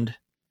best friend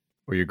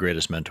or your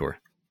greatest mentor.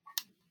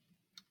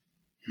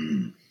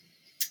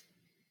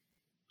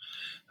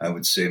 I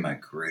would say my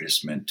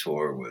greatest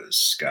mentor was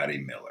Scotty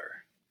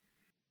Miller.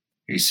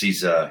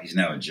 He's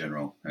now a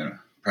general,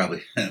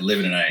 probably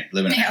living in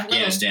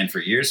Afghanistan for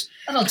years.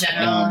 Little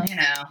general,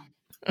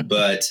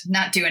 but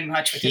not doing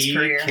much with his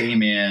career. He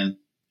came in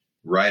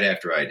right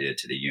after I did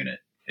to the unit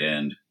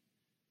and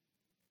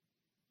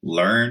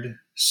learned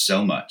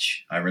so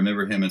much. I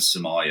remember him in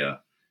Somalia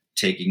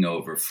taking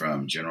over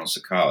from General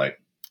Sakalik,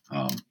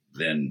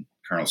 then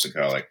Colonel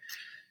Sakalik.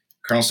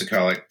 Colonel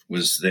Sakalik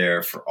was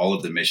there for all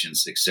of the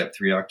missions except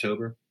 3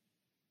 October.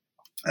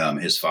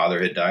 His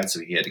father had died, so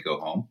he had to go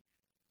home.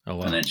 Oh,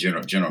 wow. And then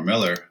General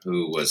Miller,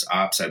 who was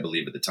ops, I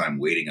believe at the time,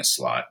 waiting a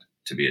slot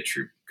to be a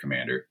troop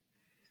commander,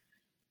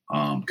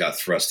 got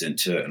thrust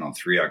into it. And on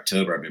 3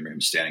 October, I remember him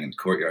standing in the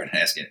courtyard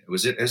and asking,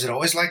 is it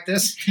always like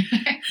this?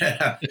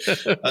 I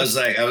was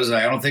like,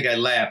 I don't think I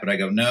laugh, but I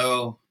go,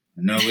 no,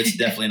 it's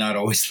definitely not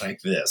always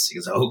like this. He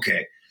goes,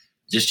 okay,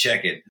 just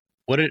check it.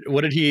 What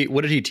did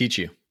he teach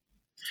you?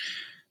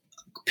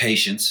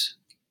 Patience,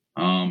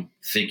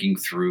 thinking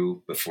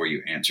through before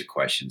you answer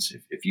questions.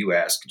 If you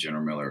ask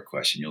General Miller a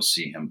question, you'll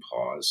see him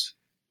pause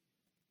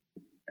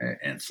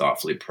and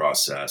thoughtfully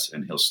process,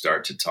 and he'll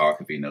start to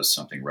talk if he knows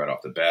something right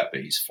off the bat,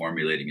 but he's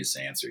formulating his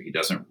answer. He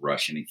doesn't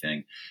rush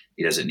anything.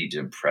 He doesn't need to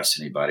impress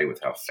anybody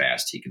with how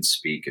fast he can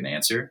speak and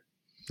answer.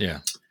 Yeah.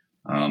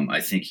 I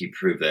think he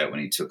proved that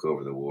when he took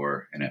over the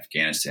war in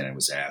Afghanistan and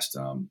was asked,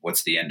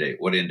 what's the end date?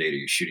 What end date are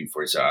you shooting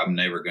for? He said, I'm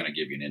never going to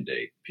give you an end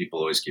date. People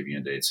always give you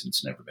end dates, and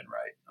it's never been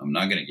right. I'm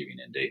not going to give you an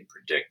end date and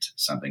predict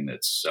something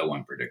that's so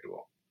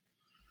unpredictable.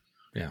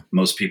 Yeah.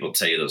 Most people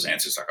tell you those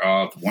answers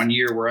like, 1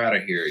 year we're out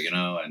of here,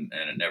 and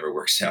it never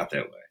works out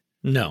that way.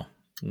 No.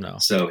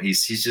 So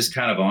he's just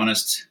kind of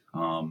honest,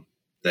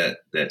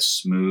 that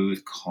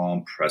smooth,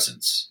 calm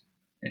presence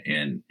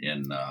in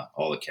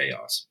all the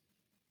chaos.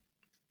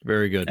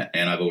 Very good.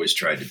 And I've always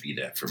tried to be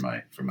that for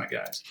my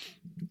guys.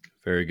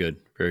 Very good.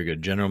 Very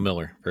good. General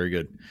Miller. Very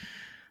good.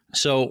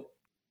 So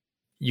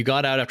you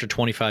got out after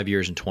 25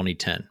 years in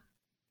 2010.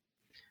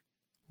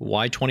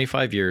 Why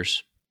 25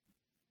 years?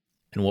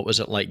 And what was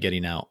it like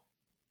getting out?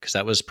 Because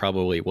that was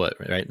probably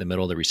right in the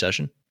middle of the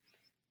recession?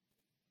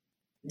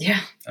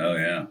 Yeah. Oh,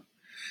 yeah.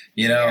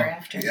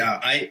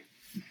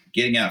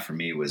 Getting out for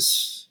me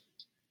was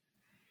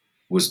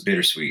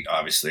bittersweet,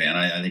 obviously. And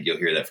I think you'll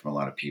hear that from a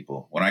lot of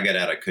people. When I got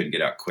out, I couldn't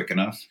get out quick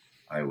enough.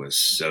 I was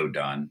so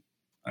done.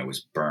 I was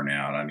burnt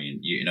out. I mean,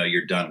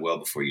 you're done well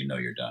before you know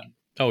you're done.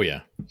 Oh,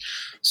 yeah.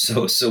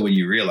 So when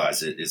you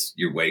realize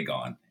you're way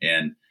gone.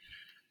 And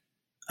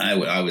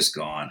I was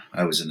gone.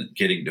 I was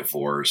getting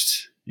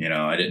divorced.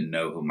 I didn't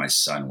know who my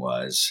son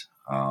was.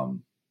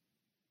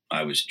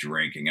 I was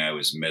drinking. I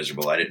was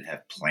miserable. I didn't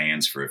have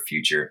plans for a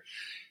future.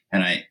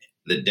 And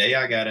the day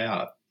I got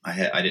out,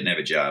 I didn't have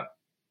a job.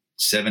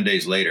 7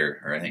 days later,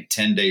 or I think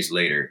 10 days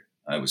later,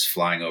 I was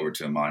flying over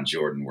to Amman,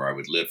 Jordan, where I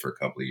would live for a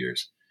couple of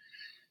years.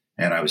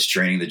 And I was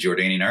training the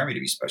Jordanian army to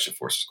be special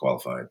forces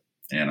qualified.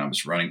 And I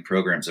was running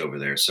programs over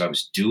there. So I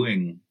was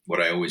doing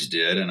what I always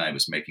did, and I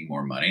was making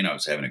more money, and I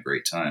was having a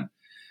great time.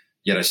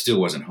 Yet I still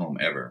wasn't home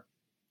ever.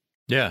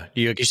 Yeah.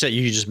 You said,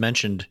 you just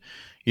mentioned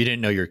you didn't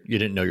know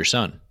your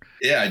son.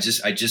 Yeah. I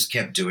just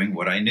kept doing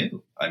what I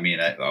knew. I mean,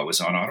 I was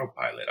on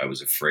autopilot. I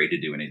was afraid to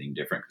do anything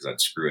different because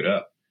I'd screw it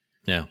up.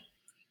 Yeah.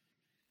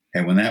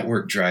 And when that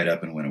work dried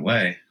up and went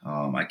away,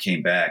 I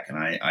came back, and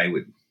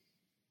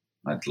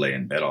I'd lay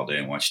in bed all day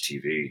and watch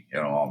TV,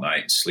 all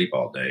night and sleep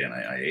all day. And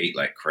I ate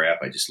like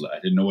crap. I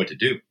didn't know what to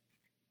do.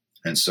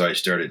 And so I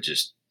started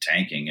just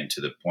tanking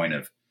into the point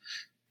of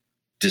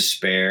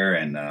despair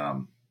and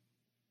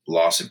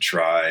loss of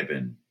tribe.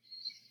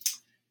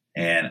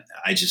 And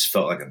I just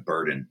felt like a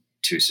burden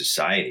to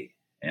society.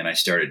 And I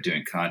started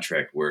doing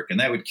contract work, and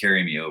that would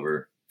carry me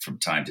over from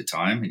time to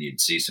time, and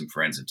you'd see some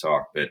friends and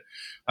talk, but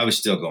I was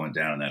still going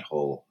down in that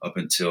hole up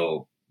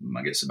until,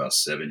 I guess, about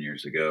 7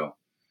 years ago.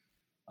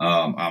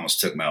 I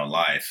almost took my own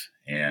life,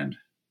 and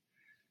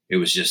it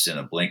was just in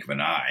a blink of an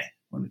eye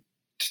when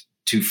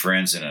two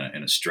friends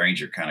and a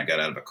stranger kind of got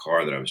out of a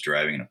car that I was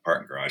driving in a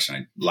parking garage, and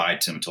I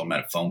lied to them and told them I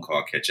had a phone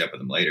call, catch up with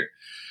them later.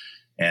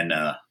 And,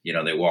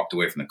 they walked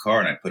away from the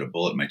car, and I put a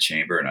bullet in my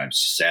chamber, and I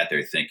just sat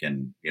there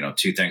thinking,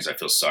 two things. I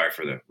feel sorry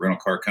for the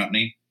rental car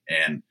company,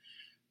 and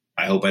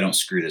I hope I don't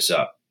screw this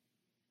up.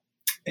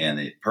 And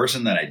the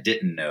person that I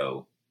didn't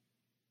know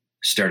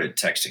started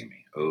texting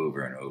me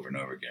over and over and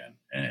over again.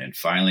 And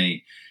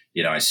finally,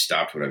 I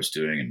stopped what I was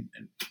doing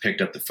and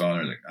picked up the phone.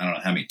 I don't know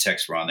how many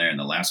texts were on there. And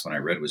the last one I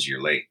read was,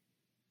 "You're late."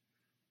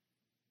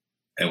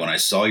 And when I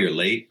saw "You're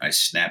late," I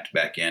snapped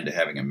back into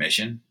having a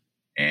mission,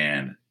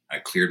 and I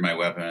cleared my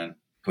weapon,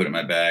 put it in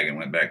my bag, and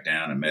went back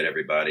down and met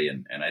everybody.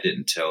 And I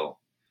didn't tell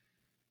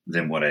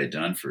them what I had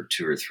done for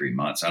 2 or 3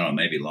 months. I don't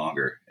know, maybe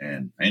longer.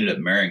 And I ended up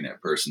marrying that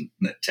person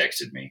that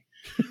texted me,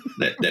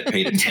 that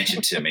paid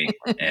attention to me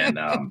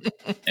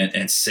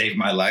and saved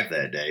my life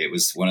that day. It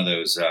was one of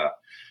those,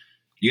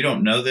 you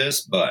don't know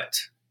this, but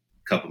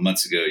a couple of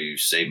months ago, you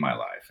saved my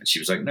life. And she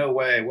was like, "No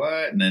way,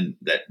 what?" And then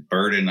that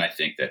burden, I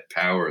think, that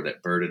power,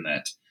 that burden,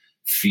 that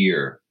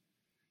fear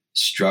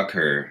struck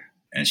her,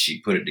 and she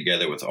put it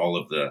together with all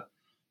of the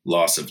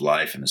loss of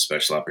life and the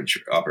special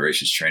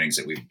operations trainings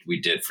that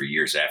we did for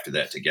years after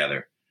that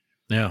together.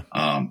 Yeah.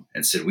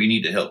 And said, we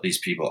need to help these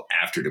people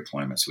after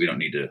deployments. We don't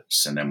need to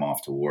send them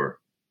off to war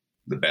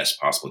the best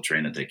possible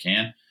train that they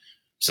can.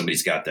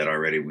 Somebody's got that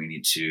already. We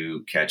need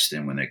to catch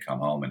them when they come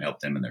home and help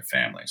them and their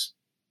families.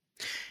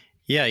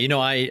 Yeah.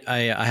 I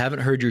haven't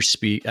heard you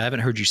speak.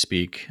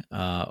 Admittedly,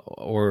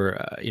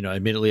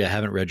 I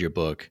haven't read your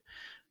book,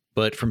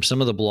 but from some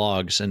of the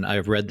blogs, and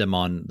I've read them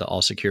on the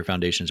All Secure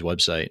Foundation's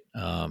website,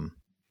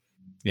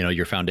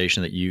 your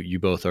foundation that you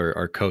both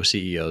are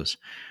co-CEOs.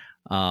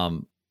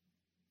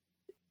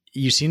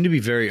 You seem to be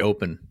very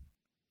open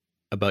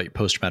about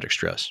post-traumatic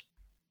stress.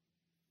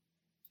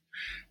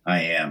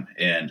 I am.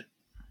 And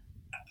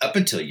up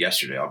until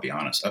yesterday, I'll be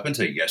honest, I've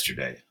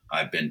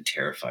been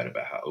terrified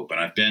about how open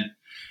I've been.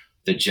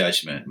 The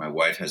judgment. My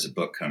wife has a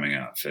book coming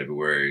out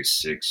February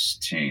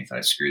 16th.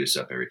 I screw this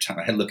up every time.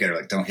 I look at her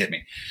like, "Don't hit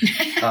me."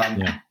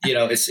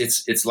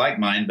 It's like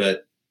mine,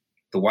 but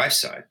the wife's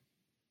side.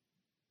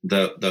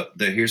 The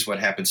here's what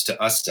happens to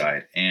us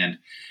side, and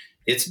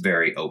it's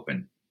very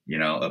open,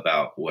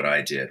 about what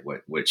I did,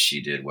 what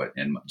she did,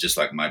 and just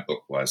like my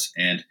book was.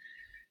 And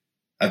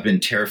I've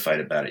been terrified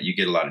about it. You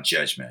get a lot of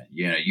judgment.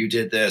 You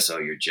did this, oh,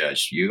 you're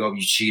judged. You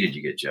cheated,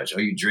 you get judged. Oh,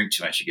 you drink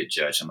too much, you get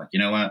judged. I'm like, you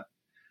know what?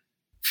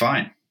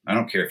 Fine. I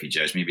don't care if you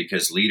judge me,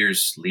 because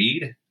leaders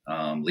lead.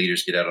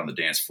 Leaders get out on the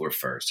dance floor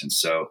first. And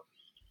so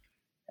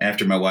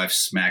after my wife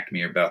smacked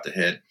me about the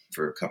head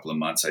for a couple of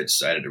months, I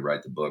decided to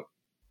write the book.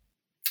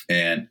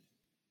 And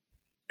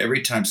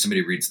every time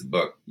somebody reads the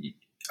book,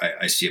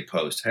 I see a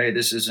post, "Hey,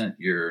 this isn't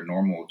your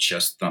normal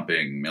chest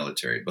thumping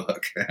military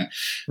book."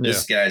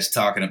 This guy's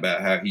talking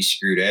about how he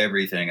screwed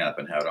everything up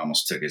and how it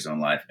almost took his own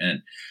life.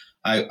 And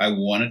I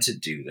wanted to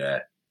do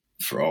that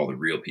for all the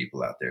real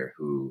people out there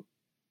who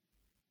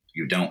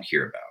you don't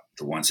hear about.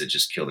 the ones that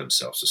just kill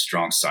themselves, the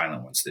strong,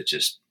 silent ones that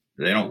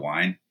they don't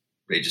whine.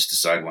 They just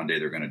decide one day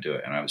they're going to do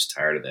it. And I was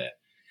tired of that.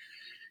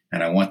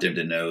 And I want them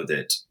to know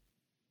that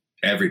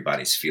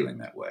everybody's feeling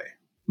that way.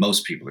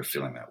 Most people are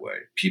feeling that way.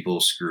 People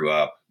screw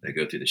up. They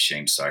go through the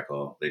shame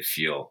cycle. They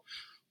feel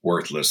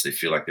worthless. They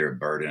feel like they're a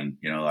burden.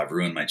 I've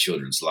ruined my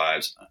children's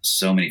lives.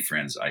 So many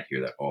friends, I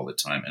hear that all the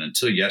time. And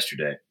until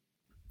yesterday,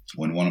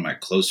 when one of my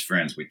close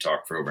friends, we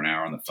talked for over an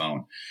hour on the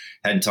phone,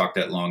 hadn't talked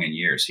that long in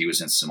years. He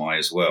was in Somalia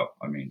as well.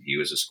 I mean, he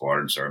was a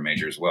squadron sergeant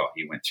major as well.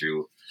 He went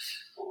through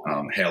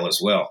hell as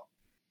well.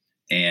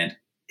 And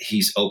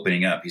he's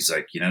opening up. He's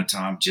like,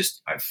 Tom,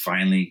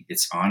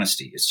 it's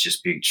honesty. It's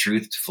just being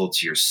truthful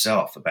to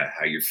yourself about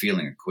how you're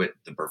feeling and quit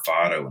the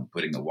bravado and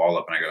putting the wall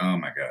up. And I go, oh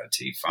my God,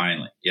 T,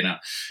 finally,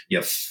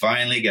 you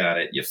finally got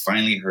it. You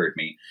finally heard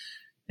me.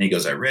 And he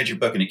goes, I read your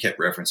book, and he kept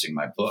referencing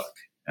my book.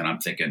 And I'm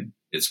thinking,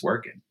 it's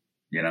working.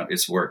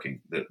 It's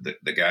working.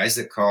 The guys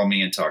that call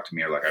me and talk to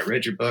me are like, I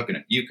read your book, and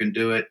if you can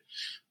do it,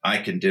 I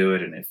can do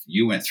it. And if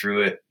you went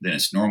through it, then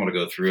it's normal to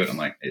go through it. I'm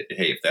like,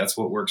 hey, if that's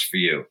what works for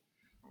you,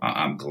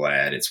 I'm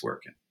glad it's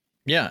working.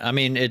 Yeah. I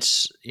mean,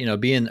 it's,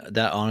 being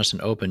that honest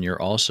and open,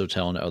 you're also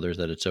telling others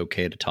that it's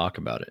okay to talk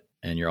about it.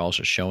 And you're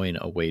also showing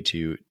a way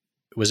to,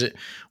 was it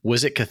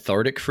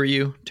cathartic for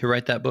you to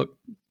write that book?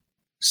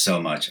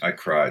 So much. I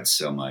cried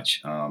so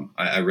much.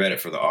 I read it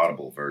for the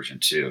Audible version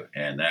too.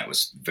 And that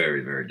was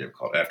very, very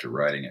difficult after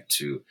writing it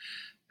to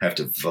have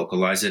to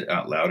vocalize it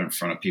out loud in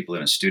front of people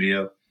in a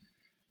studio.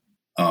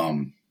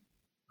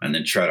 And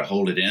then try to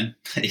hold it in.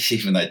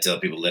 Even though I tell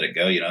people, let it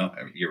go,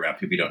 you're around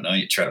people you don't know,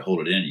 you try to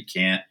hold it in, you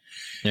can't.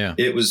 Yeah.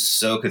 It was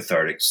so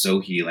cathartic, so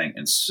healing,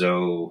 and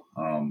so,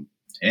 and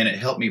it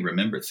helped me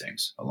remember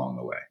things along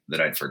the way that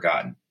I'd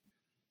forgotten.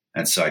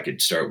 And so I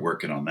could start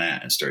working on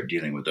that and start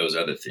dealing with those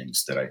other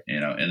things that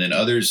and then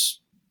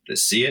others that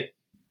see it,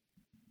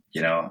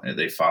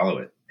 they follow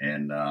it.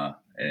 And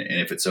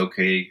if it's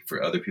okay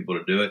for other people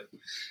to do it,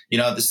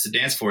 this is the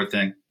dance floor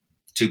thing.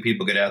 Two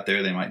people get out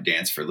there, they might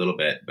dance for a little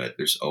bit, but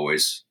there's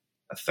always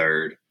a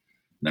third,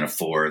 then a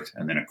fourth,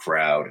 and then a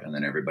crowd, and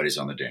then everybody's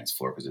on the dance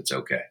floor because it's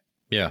okay.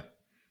 Yeah,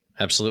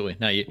 absolutely.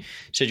 Now, you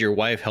said your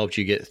wife helped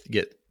you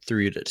get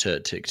through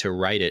to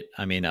write it.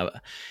 I mean,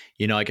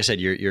 like I said,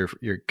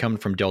 you're coming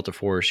from Delta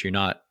Force. You're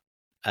not,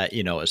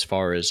 as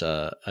far as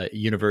a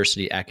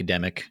university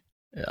academic.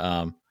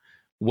 How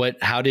was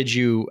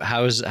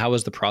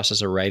the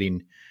process of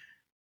writing?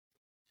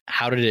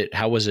 How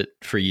was it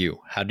for you?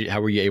 How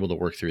were you able to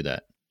work through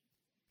that?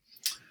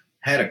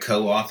 Had a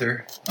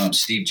co-author,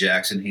 Steve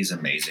Jackson. He's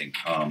amazing.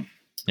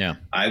 Yeah.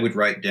 I would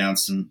write down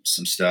some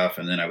stuff,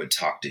 and then I would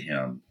talk to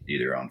him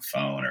either on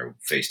phone or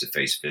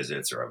face-to-face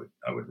visits, or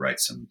I would write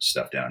some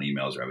stuff down,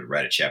 emails, or I would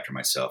write a chapter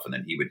myself, and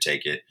then he would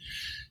take it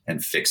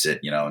and fix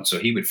it, and so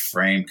he would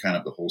frame kind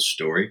of the whole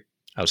story.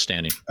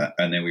 Outstanding.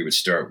 And then we would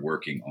start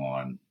working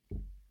on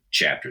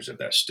chapters of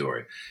that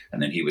story,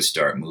 and then he would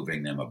start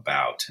moving them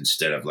about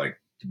instead of like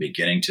the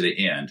beginning to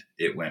the end.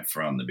 It went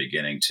from the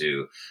beginning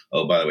to,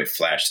 oh, by the way,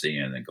 flash to the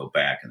end, then go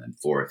back and then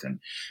forth, and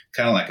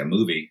kind of like a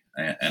movie.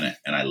 And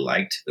I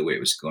liked the way it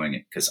was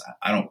going because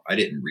I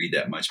didn't read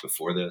that much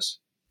before this.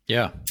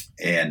 Yeah.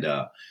 And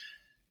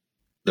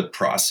the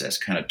process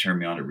kind of turned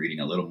me on to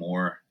reading a little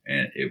more.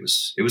 And it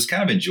was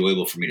kind of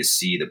enjoyable for me to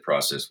see the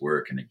process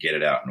work and to get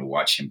it out and to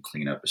watch him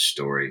clean up a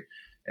story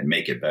and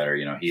make it better.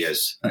 He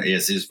has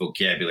his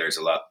vocabulary is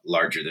a lot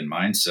larger than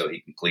mine, so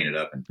he can clean it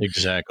up and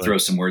exactly throw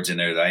some words in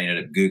there that I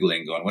ended up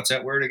Googling going, what's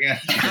that word again?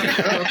 Exactly.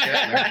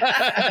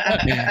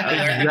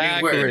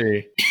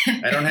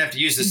 I don't have to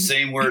use the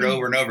same word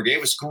over and over again.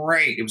 It was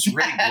great. It was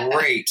really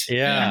great.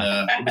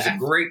 Yeah. And, it was a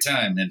great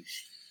time. And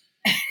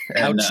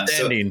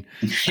outstanding.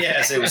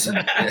 Yes, it was.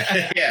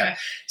 Yeah.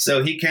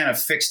 So he kind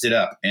of fixed it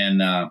up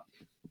and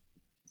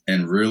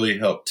really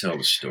helped tell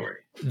the story.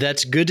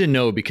 That's good to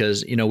know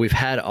because, we've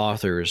had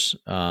authors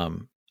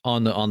on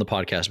the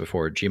podcast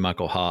before. G.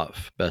 Michael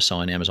Hoff,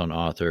 best-selling Amazon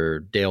author.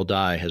 Dale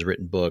Dye has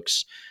written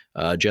books.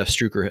 Jeff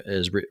Struker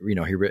is,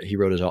 he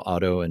wrote his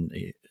auto and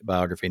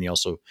biography, and he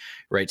also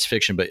writes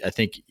fiction. But I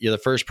think you're the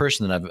first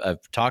person that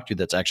I've talked to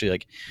that's actually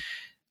like,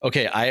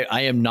 okay,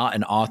 I am not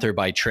an author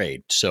by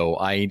trade, so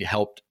I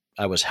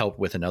was helped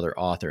with another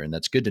author, and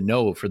that's good to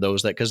know for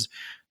those that, because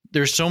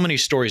there's so many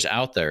stories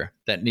out there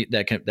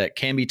that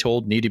can be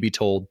told, need to be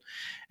told.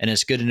 And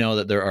it's good to know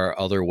that there are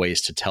other ways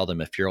to tell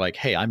them if you're like,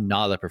 hey, I'm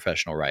not a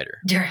professional writer,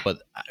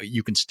 but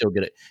you can still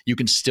get it. You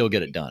can still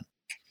get it done.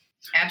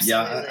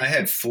 Absolutely. Yeah. I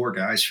had 4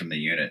 guys from the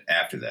unit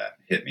after that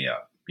hit me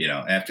up,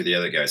 after the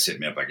other guys hit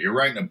me up, like, you're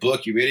writing a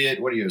book, you idiot.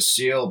 What are you, a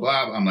SEAL?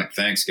 Blah, blah. I'm like,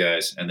 thanks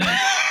guys. And then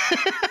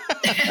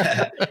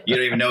you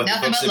don't even know what the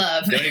book's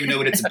about. Don't even know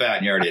what it's about.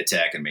 And you're already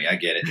attacking me. I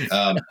get it.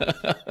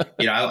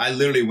 I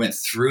literally went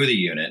through the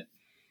unit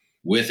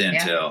with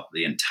Intel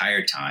the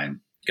entire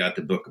time, got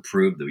the book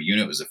approved. The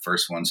unit was the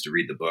first ones to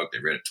read the book. They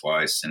read it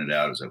twice, sent it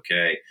out. It was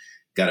okay.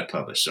 Got it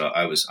published. So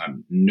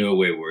I'm no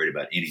way worried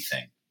about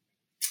anything.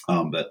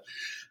 But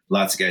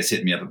lots of guys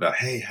hit me up about,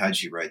 hey,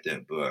 how'd you write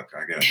that book?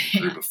 I got a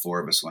group of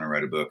 4 of us want to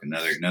write a book.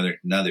 Another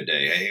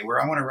day, hey, I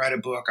want to write a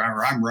book.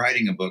 I'm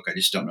writing a book. I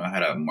just don't know how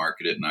to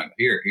market it. And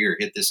here,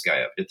 hit this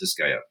guy up.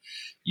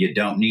 You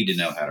don't need to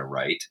know how to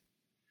write.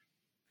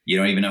 You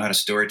don't even know how to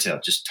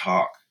storytell. Just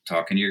talk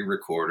into your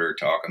recorder,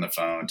 talk on the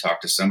phone, talk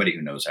to somebody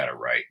who knows how to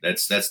write.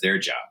 That's their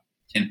job,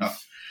 you know?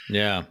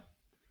 Yeah.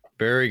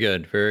 Very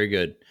good. Very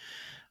good.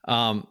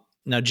 Now,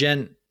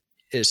 Jen,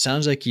 it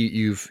sounds like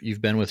you've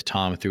been with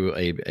Tom through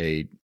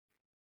a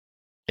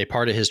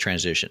part of his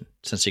transition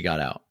since he got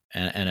out,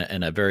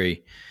 and a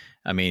very,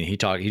 I mean, he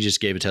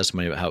just gave a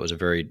testimony about how it was a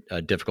very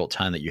difficult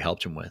time that you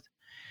helped him with.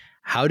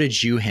 How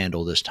did you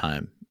handle this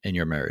time in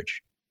your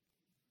marriage?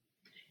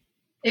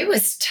 It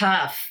was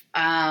tough.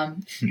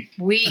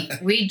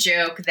 We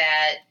joke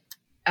that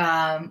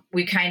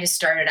we kind of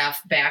started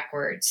off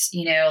backwards.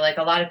 You know, like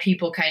a lot of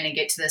people kind of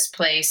get to this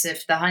place.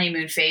 If the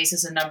honeymoon phase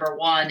is a number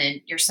 1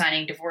 and you're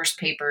signing divorce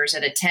papers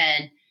at a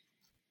 10,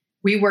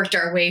 we worked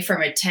our way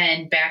from a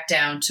 10 back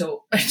down to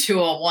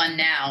a 1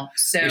 now.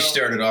 So we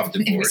started off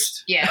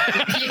divorced.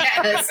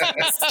 Yes,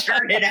 we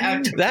started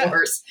out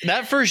divorced.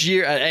 That first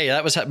year, hey,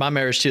 that was my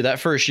marriage too. That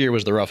first year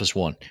was the roughest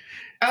one.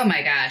 Oh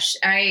my gosh.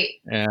 After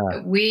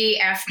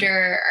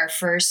our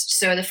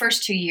the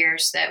first 2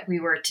 years that we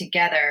were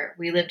together,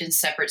 we lived in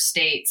separate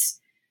states.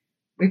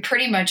 We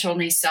pretty much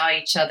only saw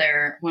each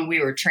other when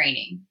we were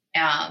training.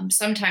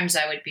 Sometimes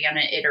I would be on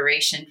an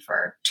iteration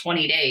for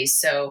 20 days.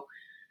 So,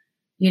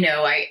 you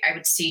know, I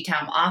would see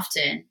Tom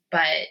often,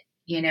 but,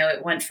 you know,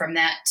 it went from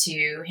that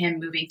to him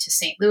moving to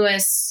St.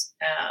 Louis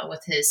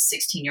with his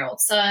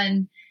 16-year-old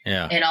son.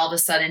 Yeah. And all of a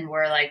sudden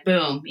we're like,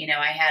 boom, you know,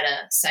 I had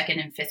a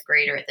 2nd and 5th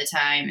grader at the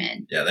time.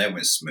 And yeah, that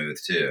went smooth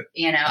too.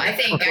 You know, I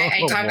think I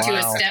talked to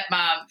a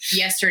stepmom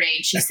yesterday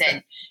and she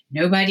said,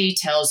 nobody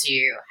tells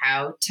you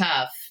how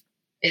tough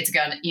it's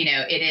gonna, you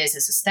know, it is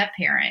as a step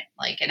parent.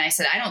 Like, and I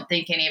said, I don't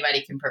think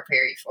anybody can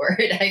prepare you for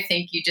it. I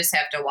think you just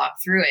have to walk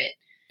through it.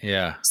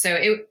 Yeah. So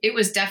it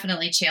was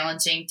definitely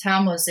challenging.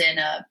 Tom was in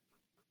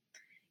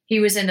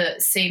the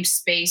same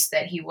space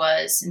that he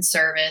was in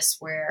service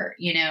where,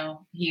 you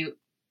know,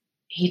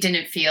 he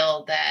didn't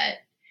feel that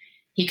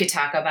he could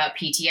talk about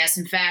PTS.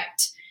 In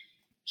fact,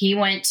 he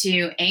went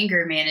to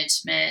anger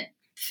management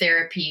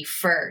therapy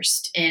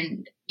first.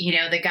 And, you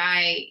know, the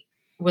guy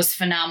was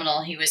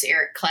phenomenal. He was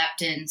Eric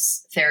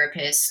Clapton's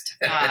therapist.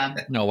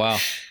 Oh, wow.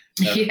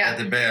 Yeah.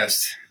 The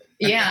best.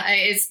 Yeah.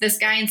 It's this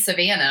guy in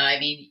Savannah. I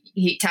mean,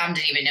 Tom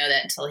didn't even know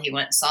that until he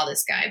went and saw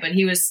this guy, but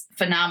he was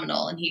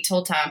phenomenal. And he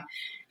told Tom,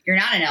 you're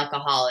not an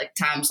alcoholic.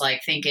 Tom's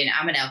like thinking,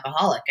 I'm an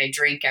alcoholic. I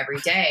drink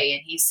every day.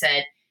 And he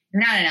said,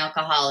 you're not an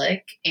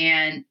alcoholic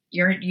and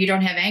you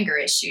don't have anger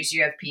issues.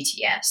 You have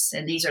PTS.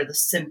 And these are the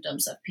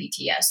symptoms of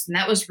PTS. And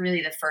that was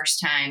really the first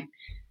time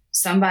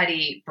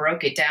somebody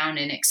broke it down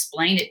and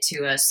explained it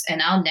to us.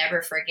 And I'll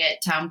never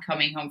forget Tom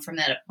coming home from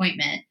that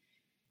appointment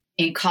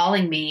and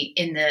calling me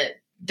in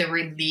the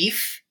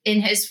relief in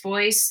his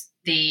voice.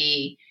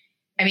 He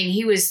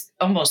was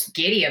almost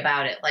giddy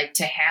about it, like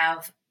to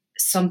have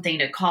something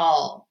to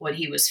call what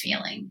he was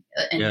feeling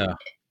and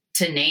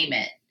to name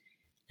it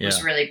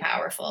was really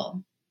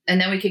powerful. And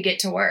then we could get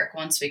to work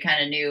once we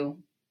kind of knew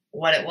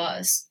what it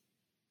was.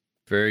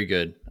 Very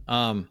good.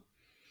 Now,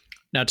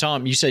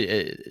 Tom, you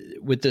said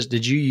with this,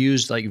 did you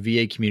use like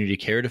VA Community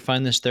Care to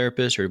find this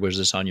therapist, or was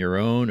this on your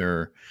own,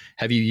 or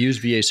have you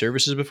used VA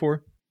services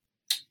before?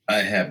 I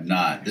have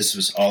not. This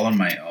was all on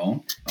my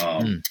own.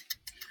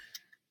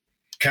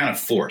 Kind of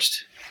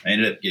forced. I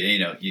ended up,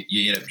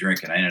 you end up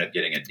drinking. I ended up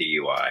getting a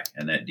DUI,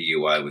 and that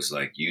DUI was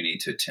like, you need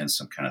to attend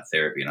some kind of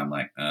therapy. And I'm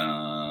like,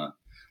 well,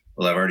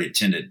 I've already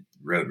attended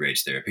road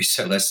rage therapy,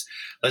 so let's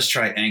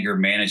try anger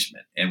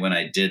management. And when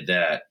I did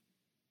that,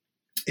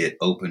 it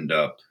opened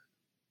up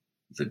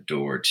the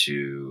door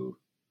to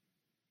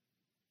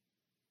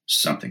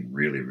something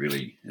really,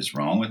 really is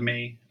wrong with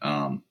me.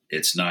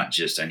 It's not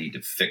just I need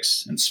to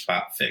fix and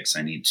spot fix.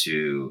 I need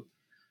to,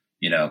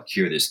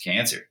 cure this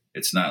cancer.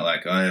 It's not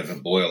like I have a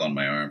boil on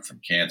my arm from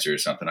cancer or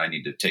something. I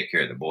need to take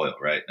care of the boil,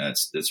 right?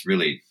 That's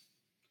really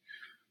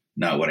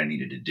not what I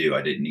needed to do.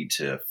 I didn't need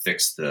to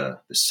fix the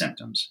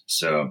symptoms.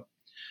 So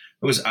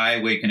it was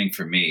eye-awakening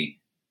for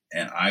me,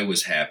 and I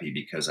was happy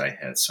because I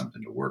had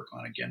something to work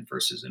on again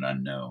versus an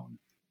unknown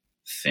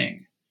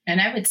thing.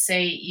 And I would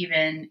say,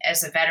 even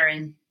as a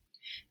veteran,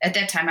 at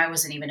that time, I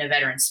wasn't even a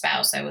veteran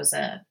spouse. I was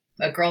a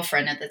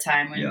girlfriend at the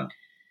time when,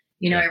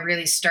 I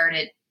really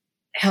started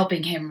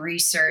helping him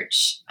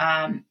research.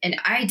 And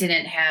I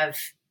didn't have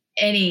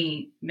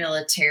any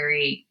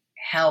military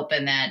help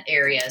in that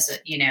area as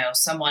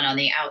someone on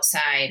the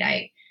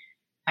outside.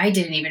 I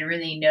didn't even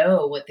really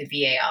know what the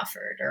VA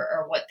offered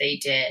or what they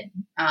did.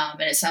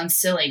 And it sounds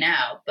silly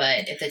now,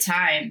 but at the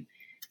time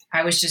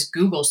I was just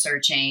Google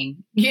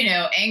searching,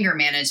 anger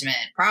management,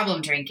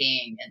 problem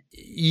drinking.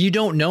 You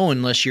don't know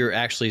unless you're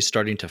actually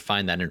starting to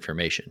find that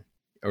information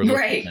or look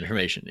at that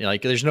information.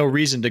 Like, there's no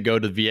reason to go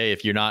to the VA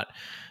if you're not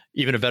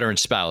even a veteran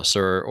spouse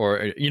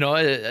or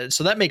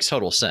so that makes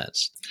total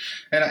sense.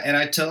 And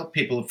I tell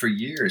people for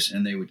years,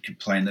 and they would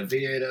complain, the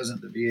VA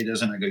doesn't.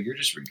 I go, you're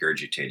just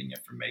regurgitating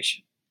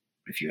information.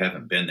 If you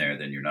haven't been there,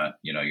 then you're not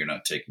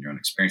taking your own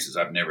experiences.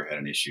 I've never had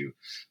an issue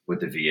with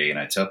the VA. And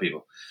I tell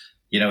people,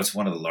 it's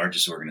one of the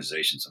largest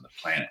organizations on the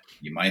planet.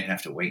 You might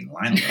have to wait in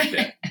line a little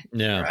bit.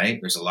 Yeah. Right.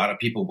 There's a lot of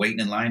people waiting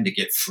in line to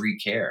get free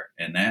care.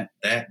 And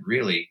that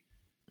really,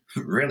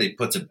 really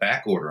puts a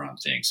back order on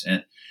things.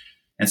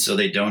 And so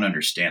they don't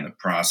understand the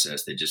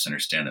process. They just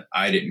understand that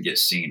I didn't get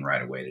seen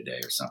right away today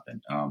or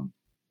something.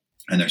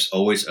 And there's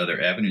always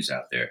other avenues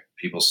out there.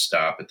 People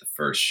stop at the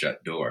first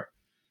shut door.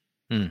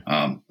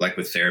 Like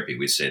with therapy,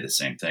 we say the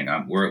same thing.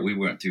 We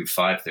went through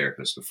 5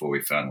 therapists before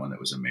we found one that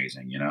was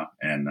amazing,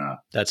 and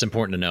that's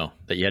important to know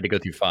that you had to go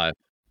through 5.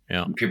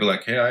 Yeah. People are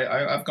like, hey,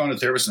 I've gone to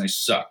therapists and they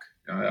suck.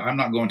 I'm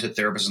not going to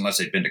therapists unless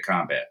they've been to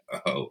combat.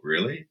 Oh,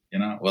 really?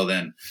 Well,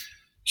 then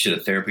should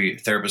a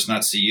therapist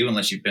not see you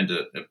unless you've been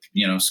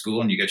to, school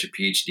and you got your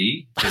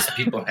PhD? Because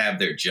people have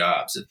their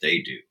jobs that they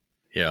do.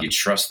 Yeah. You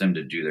trust them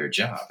to do their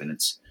job. And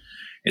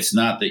it's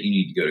not that you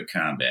need to go to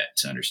combat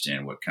to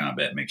understand what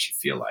combat makes you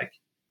feel like.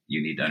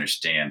 You need to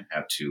understand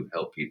how to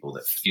help people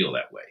that feel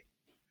that way.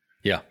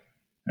 Yeah.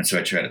 And so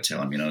I try to tell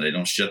them, they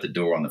don't shut the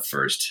door on the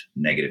first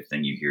negative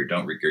thing you hear.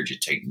 Don't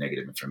regurgitate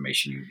negative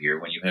information you hear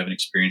when you haven't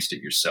experienced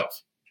it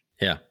yourself.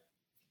 Yeah.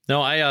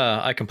 No,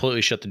 I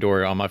completely shut the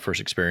door on my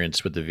first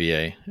experience with the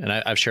VA. And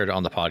I've shared it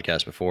on the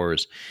podcast before.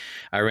 Is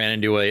I ran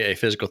into a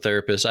physical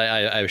therapist.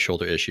 I have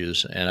shoulder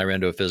issues, and I ran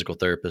into a physical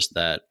therapist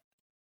that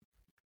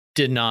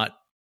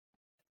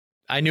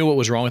I knew what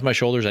was wrong with my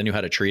shoulders. I knew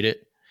how to treat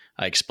it.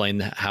 I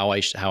explained how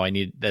I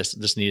need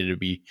this needed to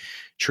be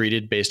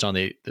treated based on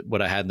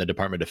what I had in the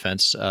Department of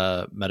Defense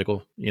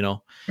medical,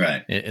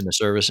 right in the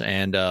service,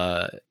 and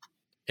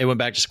it went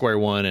back to square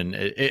one, and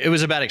it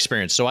was a bad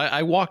experience. So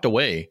I walked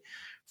away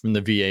from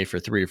the VA for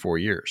 3 or 4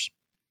 years,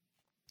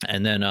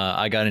 and then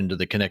I got into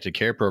the Connected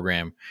Care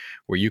program,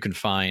 where you can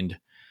find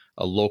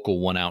a local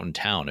one out in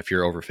town. If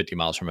you're over 50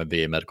 miles from a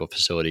VA medical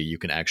facility, you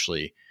can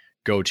actually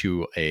go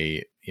to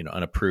an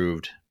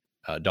approved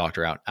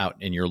doctor out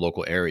in your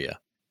local area.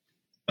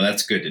 Well,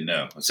 that's good to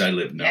know, because I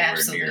live nowhere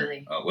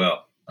near.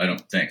 I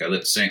don't think I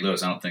live in St.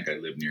 Louis. I don't think I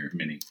live near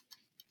many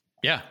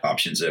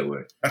options that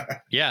way.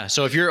 Yeah.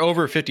 So if you're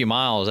over 50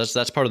 miles,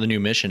 that's part of the new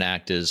Mission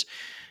Act is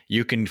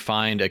you can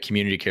find a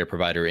community care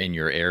provider in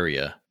your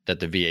area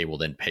that the VA will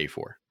then pay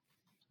for.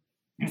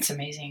 That's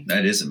amazing.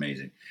 That is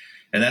amazing.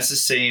 And that's the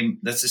same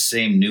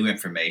new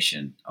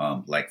information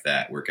like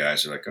that, where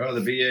guys are like, oh,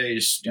 the VA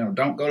is,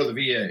 don't go to the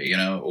VA,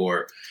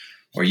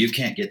 or you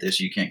can't get this,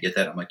 you can't get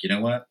that. I'm like, you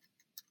know what?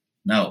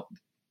 No.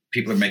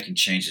 People are making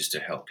changes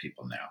to help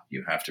people now.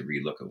 You have to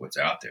relook at what's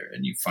out there,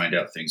 and you find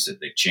out things that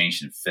they've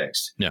changed and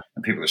fixed. Yeah.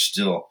 And people are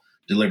still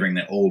delivering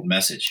the old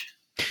message.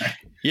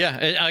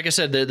 Yeah. Like I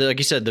said, like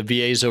you said, the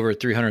VA is over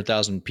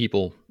 300,000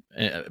 people,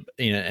 and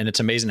it's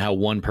amazing how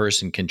one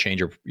person can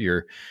change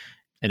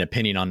an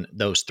opinion on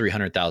those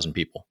 300,000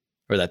 people,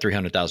 or that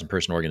 300,000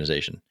 person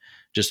organization.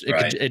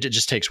 It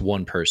just takes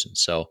one person.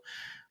 So,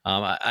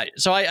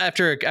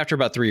 after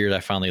about 3 years, I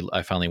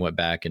finally went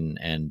back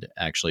and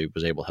actually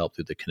was able to help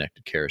through the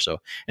Connected Care. So,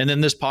 and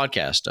then this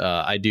podcast,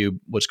 I do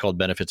what's called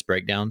benefits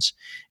breakdowns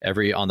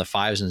on the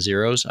 5s and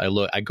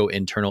 0s. I go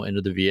internal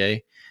into the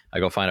VA. I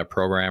go find a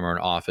program or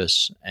an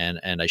office and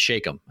I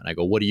shake them and I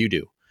go, what do you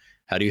do?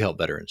 How do you help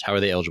veterans? How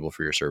are they eligible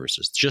for your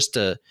services? Just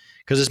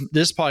because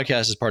this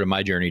podcast is part of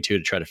my journey too,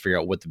 to try to figure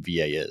out what the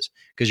VA is.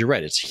 Because you're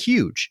right, it's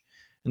huge.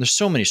 And there's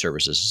so many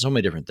services, so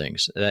many different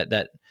things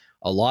that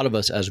a lot of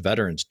us as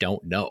veterans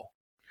don't know.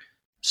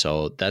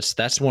 So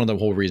that's one of the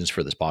whole reasons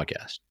for this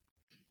podcast.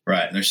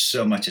 Right. And there's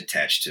so much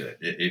attached to it.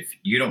 If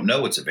you don't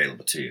know what's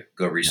available to you,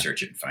 go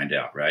research it and find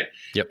out. Right.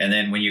 Yep. And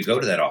then when you go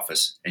to that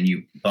office and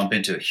you bump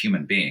into a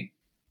human being,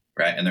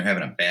 right, and they're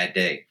having a bad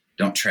day,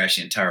 don't trash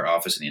the entire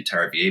office and the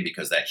entire VA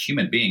because that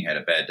human being had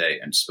a bad day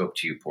and spoke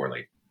to you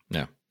poorly.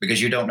 Yeah.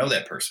 Because you don't know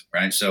that person.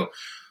 Right. So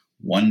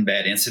one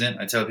bad incident,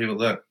 I tell people,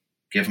 look,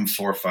 give them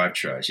 4 or 5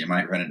 tries. You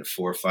might run into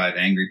 4 or 5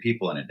 angry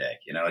people in a day.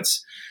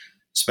 It's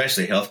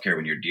especially healthcare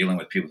when you're dealing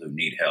with people who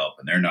need help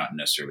and they're not in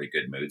necessarily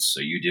good moods. So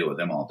you deal with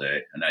them all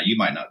day. And now you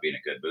might not be in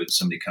a good mood.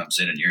 Somebody comes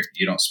in and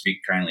you don't speak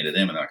kindly to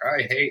them and they're like,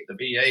 I hate the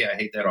VA. I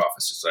hate that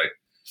office. It's like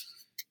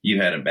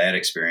you had a bad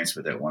experience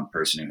with that one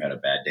person who had a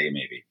bad day,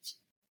 maybe.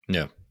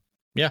 Yeah.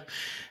 Yeah.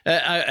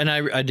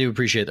 I do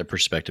appreciate that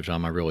perspective,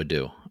 Tom. I really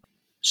do.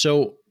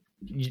 So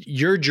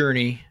your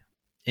journey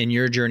with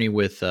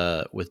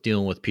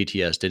dealing with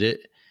PTS,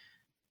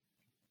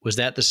 was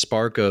that the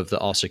spark of the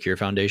All Secure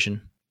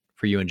Foundation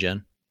for you and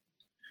Jen?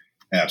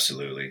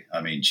 Absolutely.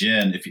 I mean,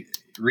 Jen, if you're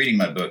reading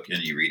my book and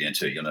you read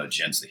into it, you'll know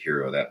Jen's the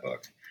hero of that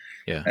book.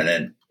 Yeah. And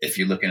then if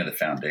you look into the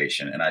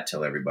foundation, and I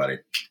tell everybody,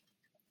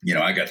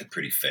 I got the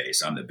pretty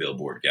face. I'm the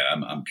billboard guy.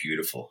 I'm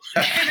beautiful.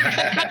 So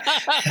handsome.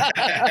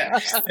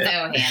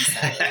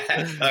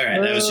 All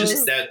right. That was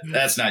just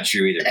that's not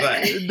true either.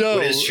 But no.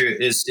 What is true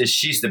is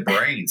she's the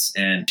brains,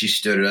 and she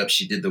stood it up.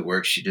 She did the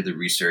work. She did the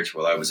research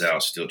while I was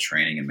out still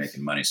training and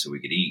making money so we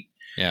could eat.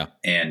 Yeah.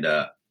 And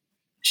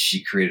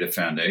she created a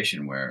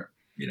foundation where,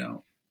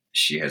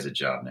 she has a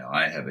job now.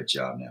 I have a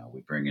job now. We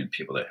bring in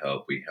people to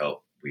help. We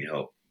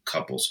help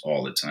couples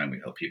all the time. We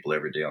help people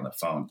every day on the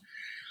phone,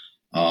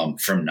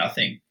 from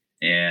nothing.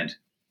 And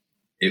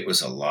it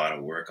was a lot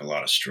of work, a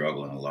lot of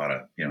struggle, and a lot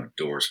of,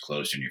 doors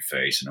closed in your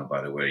face. And, oh,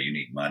 by the way, you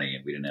need money,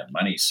 and we didn't have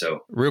money.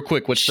 So real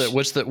quick, what's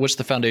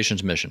the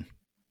foundation's mission?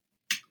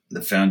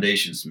 The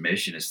foundation's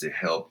mission is to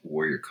help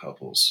warrior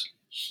couples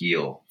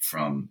heal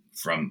from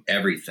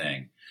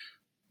everything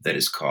that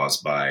is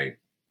caused by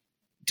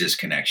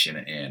disconnection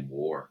and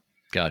war.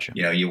 Gotcha.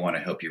 You want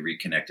to help you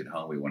reconnect at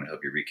home. We want to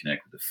help you reconnect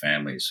with the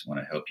families. We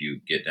want to help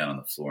you get down on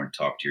the floor and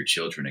talk to your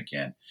children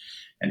again,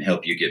 and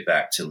help you get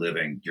back to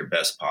living your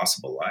best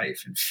possible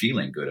life and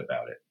feeling good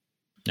about it.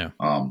 Yeah.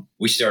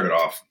 We started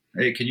off,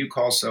 hey, can you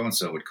call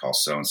so-and-so? Would call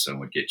so-and-so and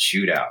would get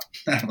chewed out.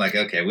 I'm like,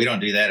 okay, we don't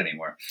do that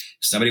anymore.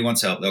 If somebody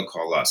wants help, they'll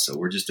call us. So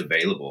we're just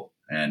available.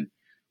 And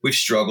we've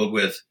struggled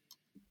with,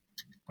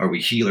 are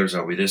we healers?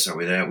 Are we this? Are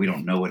we that? We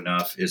don't know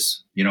enough.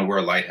 We're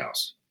a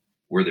lighthouse.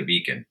 We're the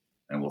beacon,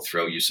 and we'll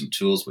throw you some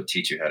tools. We'll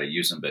teach you how to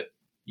use them, but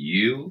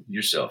you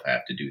yourself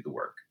have to do the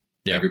work.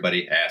 Yeah.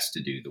 Everybody has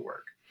to do the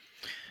work.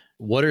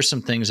 What are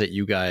some things that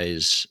you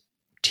guys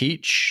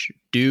teach,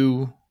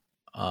 do?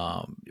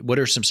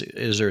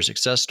 Is there a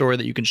success story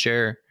that you can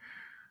share?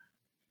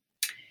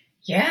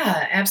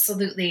 Yeah,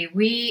 absolutely.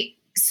 We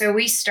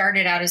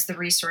started out as the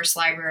resource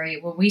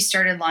library. When we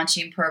started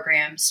launching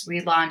programs,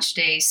 we launched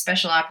a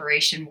special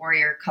operation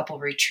warrior couple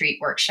retreat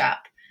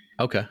workshop.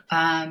 Okay.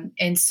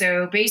 And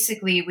so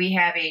basically we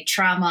have a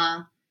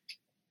trauma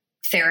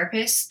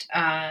therapist.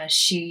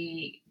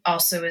 She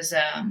also is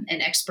an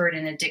expert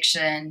in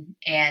addiction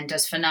and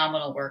does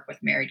phenomenal work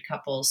with married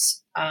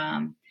couples.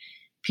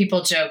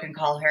 People joke and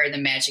call her the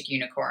magic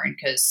unicorn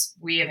because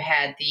we have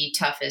had the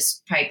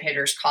toughest pipe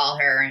hitters call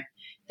her.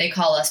 They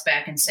call us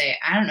back and say,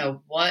 I don't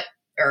know what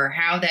or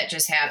how that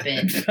just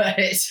happened, but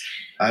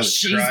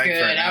she's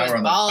good. I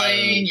was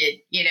bawling.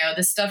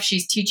 The stuff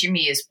she's teaching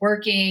me is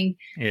working.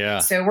 Yeah.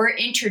 So we're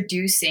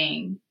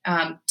introducing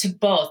to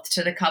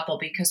the couple,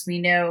 because we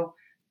know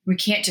we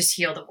can't just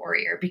heal the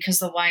warrior, because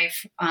the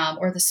wife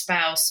or the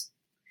spouse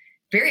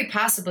very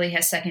possibly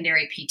has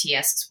secondary PTS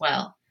as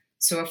well.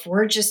 So if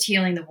we're just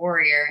healing the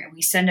warrior and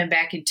we send them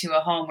back into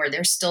a home where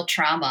there's still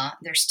trauma,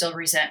 there's still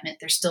resentment,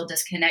 there's still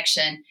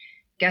disconnection,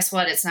 guess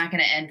what? It's not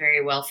going to end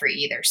very well for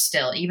either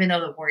still. Even though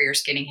the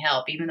warrior's getting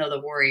help, even though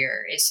the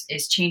warrior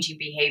is changing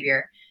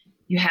behavior,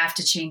 you have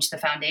to change the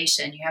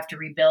foundation. You have to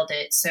rebuild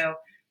it. So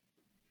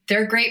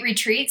they're great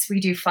retreats. We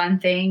do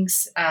fun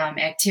things,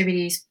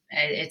 activities.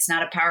 It's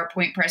not a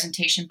PowerPoint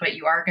presentation, but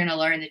you are going to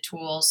learn the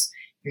tools.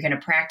 You're going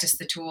to practice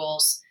the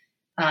tools.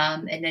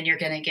 And then you're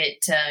going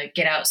to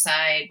get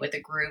outside with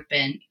a group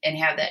and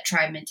have that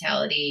tribe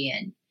mentality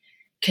and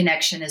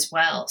connection as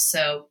well.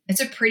 So it's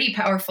a pretty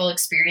powerful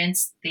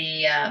experience.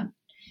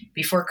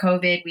 Before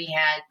COVID, we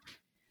had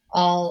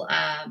all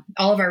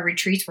of our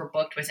retreats were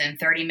booked within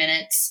 30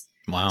 minutes.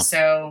 Wow.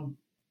 So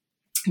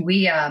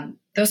we,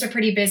 those are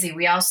pretty busy.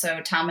 We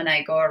also, Tom and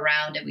I go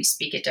around and we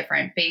speak at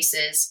different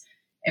bases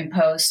and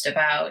post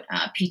about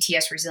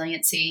PTS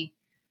resiliency.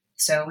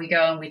 So we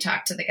go and we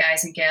talk to the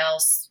guys and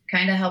gals,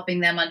 kind of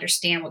helping them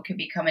understand what could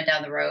be coming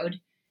down the road.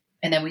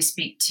 And then we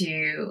speak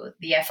to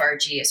the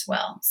FRG as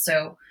well.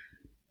 So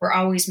we're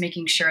always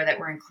making sure that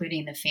we're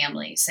including the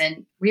families.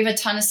 And we have a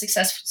ton of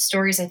success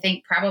stories. I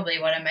think probably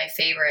one of my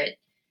favorite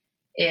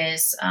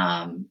is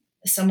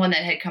someone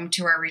that had come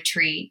to our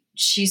retreat.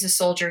 She's a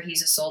soldier.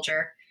 He's a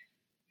soldier.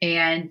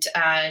 And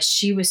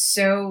she was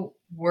so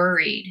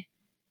worried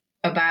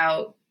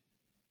about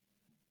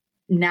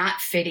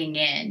not fitting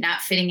in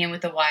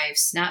with the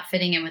wives, not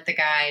fitting in with the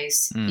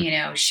guys.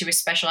 She was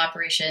special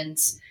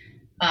operations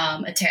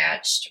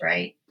attached,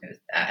 right?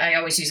 I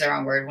always use the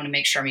wrong word. I want to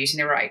make sure I'm using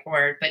the right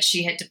word, but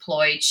she had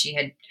deployed. She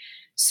had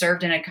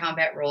served in a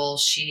combat role.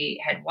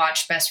 She had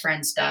watched best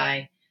friends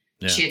die.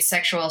 Yeah. She had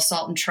sexual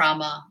assault and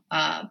trauma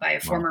by a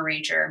former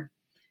Ranger.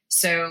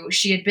 So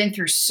she had been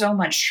through so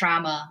much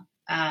trauma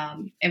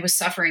and was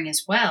suffering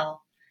as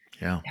well.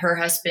 Yeah. Her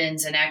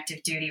husband's an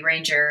active duty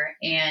Ranger,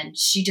 and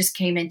she just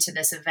came into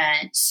this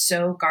event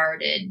so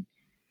guarded.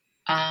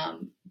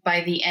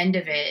 By the end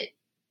of it,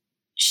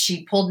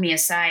 she pulled me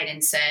aside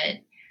and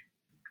said,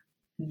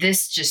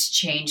 this just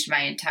changed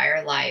my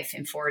entire life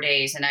in 4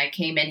 days. And I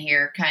came in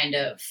here kind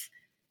of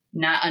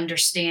not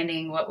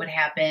understanding what would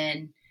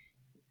happen.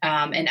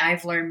 And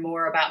I've learned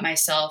more about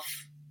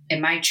myself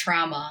and my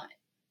trauma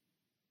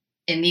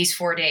in these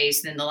 4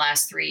 days than the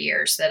last 3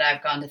 years that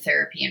I've gone to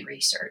therapy and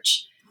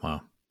research.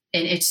 Wow.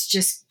 And it's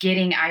just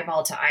getting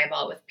eyeball to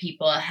eyeball with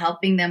people,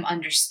 helping them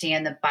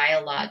understand the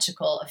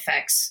biological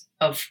effects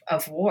of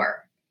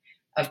war,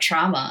 of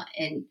trauma.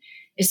 And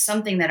it's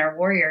something that our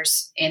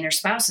warriors and their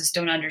spouses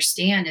don't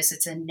understand, is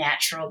it's a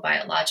natural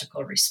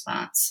biological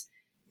response.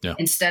 Yeah.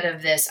 Instead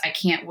of this, I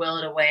can't will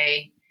it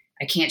away.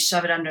 I can't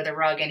shove it under the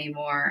rug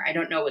anymore. I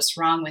don't know what's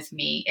wrong with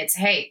me. It's,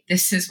 hey,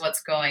 this is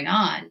what's going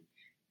on.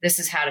 This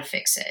is how to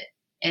fix it.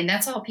 And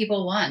that's all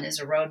people want, is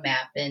a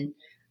roadmap. And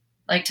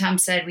like Tom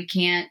said, we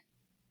can't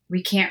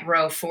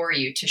row for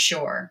you to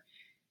shore.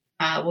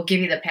 We'll give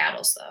you the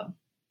paddles though.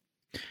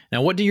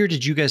 Now, what year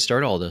did you guys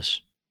start all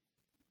this?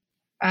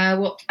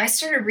 Well, I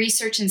started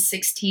research in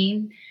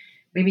 16.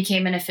 We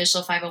became an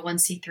official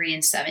 501c3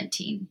 in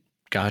 17.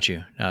 Got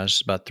you. Now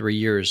it's about 3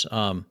 years.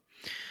 Now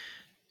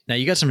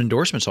you got some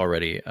endorsements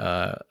already.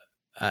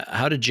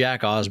 How did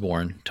Jack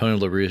Osborne, Tony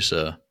La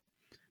Russa,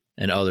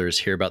 and others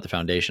hear about the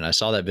foundation? I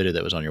saw that video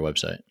that was on your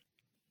website.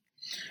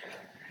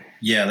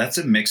 Yeah, that's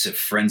a mix of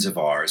friends of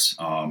ours.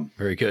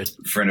 Very good.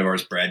 A friend of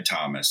ours, Brad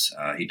Thomas,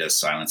 he does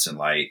Silence and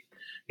Light.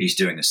 He's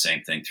doing the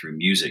same thing through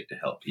music to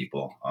help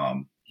people.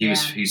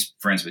 He's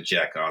friends with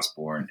Jack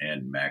Osborne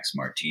and Max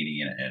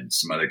Martini and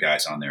some other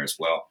guys on there as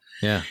well.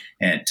 Yeah.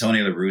 And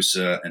Tony La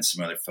Russa and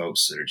some other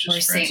folks that are just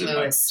or friends St. of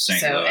Louis.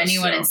 St. Louis.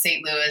 Anyone in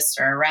St. Louis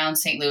or around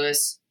St.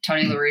 Louis,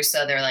 Tony La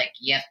Russa, they're like,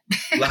 yep.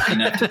 Lucky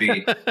enough to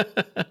be,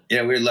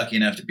 we're lucky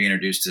enough to be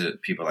introduced to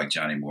people like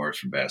Johnny Morris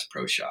from Bass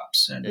Pro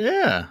Shops.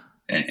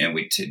 And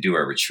we do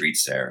our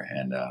retreats there.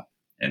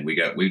 And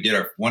we did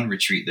our one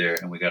retreat there,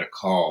 and we got a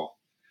call.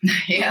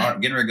 Yeah.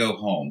 Getting ready to go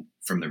home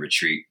from the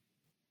retreat.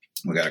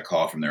 We got a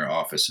call from their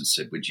office and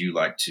said, would you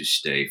like to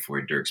stay for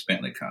a Dierks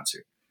Bentley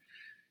concert?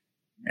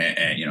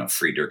 And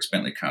free Dierks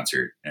Bentley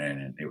concert.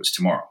 And it was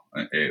tomorrow,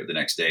 the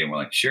next day. And we're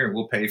like, sure,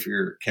 we'll pay for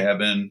your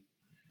cabin.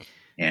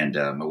 And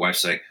my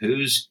wife's like,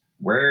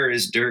 where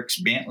is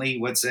Dierks Bentley?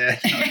 What's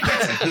that?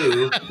 That's a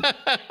who.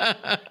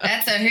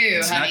 That's a who,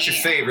 It's honey. not your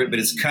favorite, but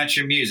it's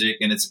country music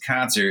and it's a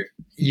concert.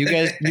 You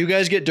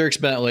guys get Dierks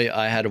Bentley.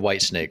 I had a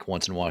White Snake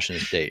once in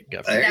Washington State.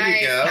 There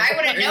you go. I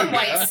would have known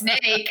White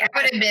Snake. I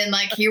would have been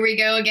like, here we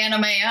go again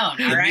on my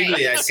own. All right,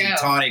 Immediately let's go.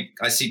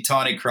 I see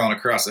Tawny crawling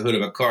across the hood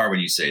of a car when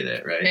you say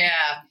that, right? Yeah,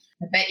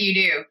 I bet you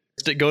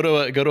do. Go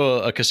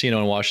to a casino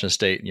in Washington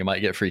State, and you might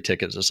get free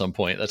tickets at some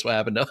point. That's what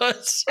happened to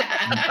us.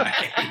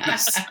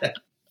 Nice.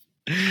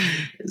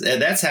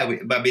 And that's how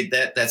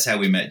that's how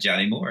we met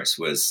Johnny Morris.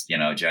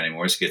 Johnny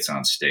Morris gets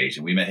on stage,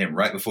 and we met him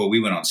right before we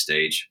went on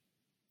stage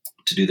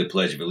to do the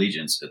Pledge of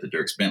Allegiance at the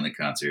Dierks Bentley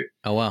concert.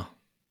 Oh, wow.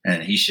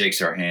 And he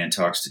shakes our hand,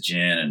 talks to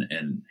Jen,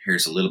 and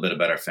hears a little bit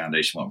about our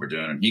foundation, what we're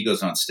doing. And he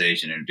goes on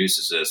stage and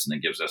introduces us and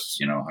then gives us,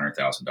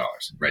 $100,000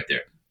 right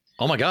there.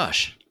 Oh, my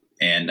gosh.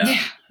 And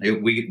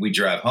we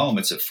drive home.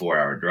 It's a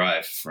 4-hour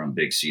drive from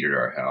Big Cedar to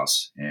our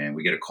house. And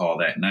we get a call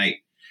that night.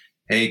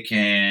 Hey,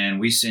 can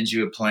we send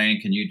you a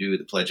plane? Can you do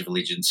the Pledge of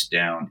Allegiance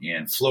down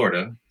in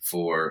Florida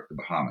for the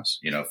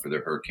Bahamas, for the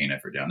hurricane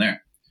effort down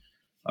there?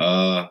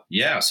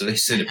 Yeah. So they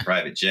send a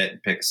private jet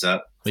and pick us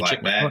up, fly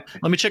back.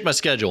 Let me check my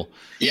schedule.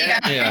 Yeah.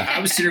 I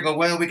was sitting there going,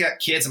 well, we got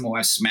kids. And my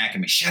wife's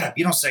smacking me. Shut up.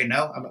 You don't say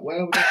no. I'm like,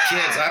 well, we got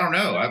kids. I don't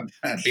know.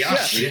 I'll be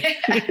honest with you.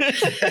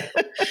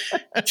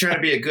 I'm trying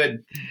to be a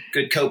good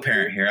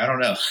co-parent here. I don't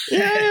know.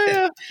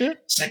 Yeah.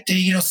 It's like, dude,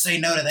 you don't say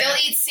no to that.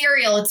 They'll eat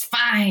cereal. It's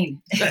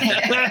fine.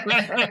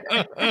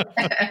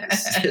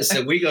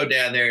 So we go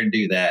down there and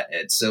do that.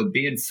 And so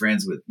being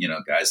friends with,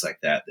 guys like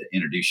that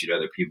introduce you to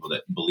other people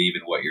that believe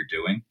in what you're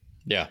doing.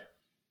 Yeah.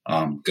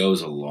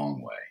 Goes a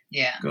long way.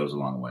 Yeah. Goes a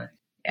long way.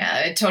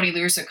 Yeah. Tony La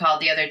Russa called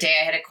the other day.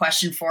 I had a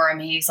question for him.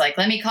 He's like,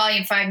 let me call you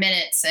in 5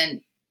 minutes. And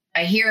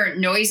I hear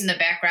noise in the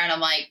background. I'm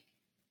like,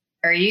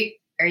 are you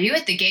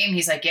at the game?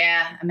 He's like,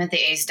 yeah, I'm at the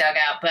A's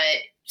dugout, but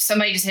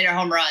somebody just hit a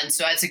home run.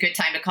 So it's a good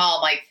time to call.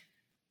 I'm like,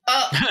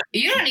 oh,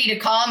 you don't need to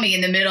call me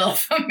in the middle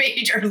of a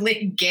major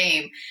league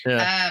game.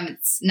 Yeah.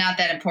 It's not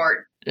that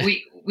important.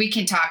 We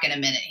can talk in a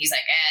minute. He's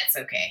like, it's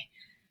okay.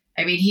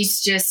 I mean,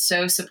 he's just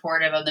so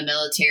supportive of the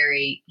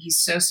military. He's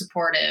so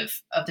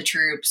supportive of the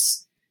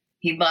troops.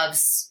 He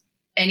loves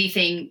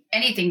anything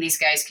these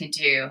guys can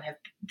do.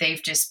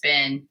 They've just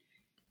been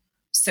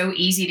so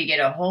easy to get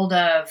a hold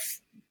of,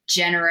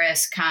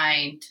 generous,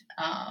 kind,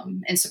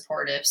 and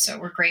supportive. So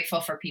we're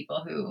grateful for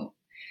people who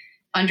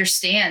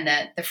understand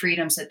that the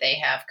freedoms that they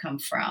have come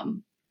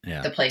from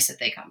the place that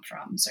they come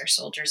from. It's our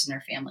soldiers and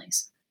their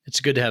families.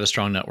 It's good to have a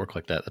strong network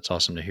like that. That's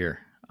awesome to hear.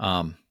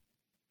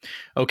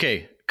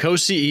 Okay.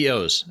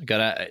 Co-CEOs.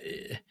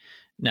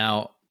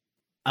 Now,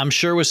 I'm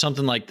sure with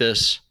something like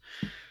this,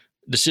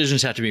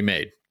 decisions have to be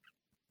made.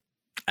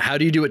 How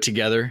do you do it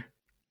together?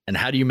 And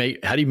how do you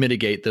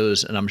mitigate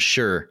those? And I'm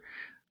sure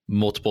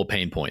multiple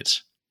pain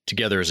points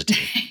together as a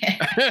team.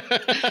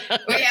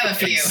 We have a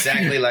few.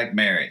 Exactly like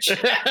marriage.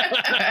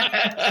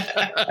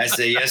 I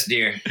say, yes,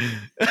 dear.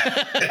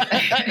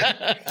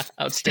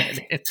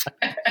 Outstanding.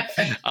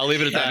 I'll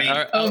leave it at that. I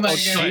mean, oh my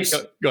gosh.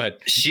 Go ahead.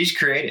 She's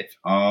creative.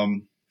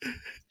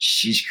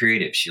 She's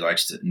creative. She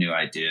likes new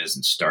ideas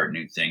and start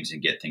new things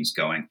and get things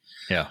going.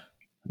 Yeah.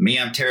 Me,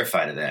 I'm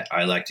terrified of that.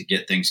 I like to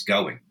get things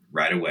going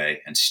right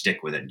away and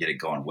stick with it and get it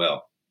going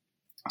well.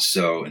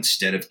 So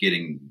instead of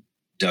getting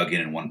dug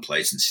in one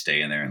place and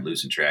staying there and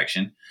losing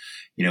traction,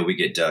 we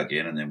get dug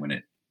in, and then when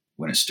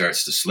it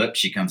starts to slip,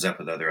 she comes up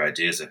with other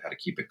ideas of how to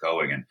keep it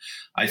going. And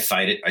I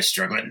fight it. I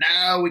struggle.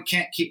 No, we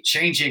can't keep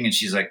changing. And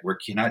she's like, we're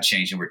not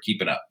changing. We're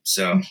keeping up.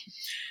 So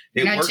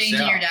it not works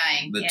changing, out. you're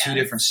dying. The two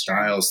different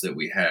styles that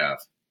we have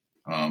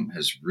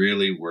has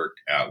really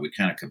worked out. We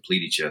kind of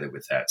complete each other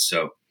with that.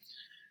 So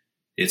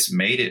it's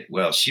made it,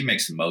 well, she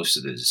makes most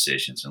of the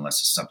decisions unless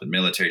it's something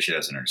military she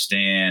doesn't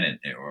understand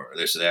or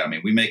this or that. I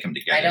mean, we make them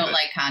together. I don't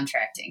like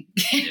contracting.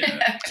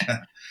 Yeah.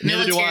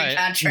 Neither do Military I.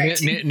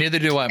 contracting. Neither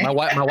do I. My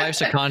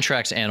wife's a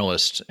contracts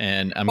analyst,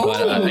 and I'm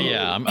glad.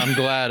 I'm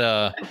glad.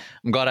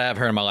 I'm glad I have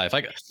her in my life.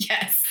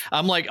 Yes.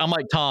 I'm like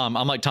Tom.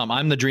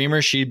 I'm the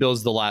dreamer. She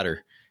builds the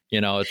ladder.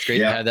 It's great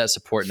to have that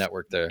support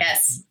network there.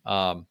 Yes.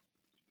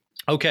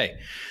 Okay.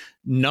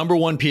 Number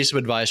one piece of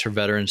advice for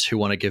veterans who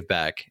want to give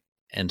back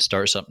and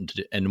start something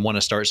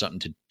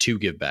to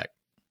give back.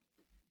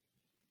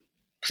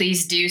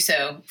 Please do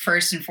so.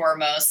 First and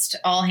foremost,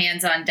 all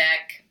hands on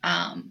deck.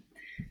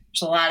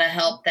 There's a lot of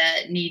help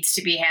that needs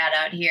to be had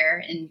out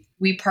here, and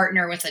we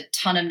partner with a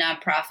ton of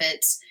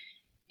nonprofits,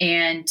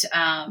 and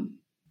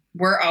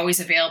we're always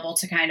available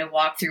to kind of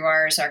walk through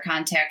our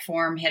contact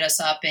form, hit us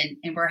up,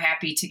 and we're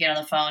happy to get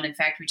on the phone. In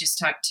fact, we just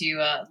talked to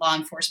a law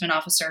enforcement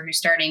officer who's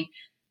starting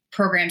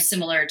programs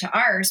similar to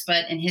ours,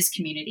 but in his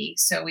community.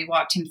 So we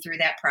walked him through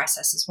that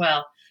process as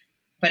well.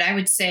 But I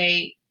would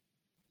say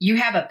you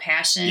have a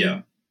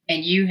passion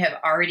and you have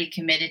already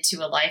committed to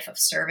a life of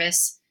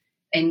service.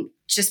 And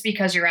just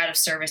because you're out of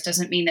service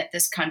doesn't mean that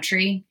this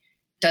country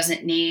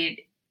doesn't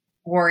need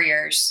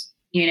warriors,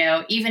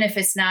 even if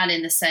it's not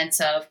in the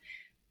sense of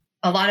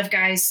a lot of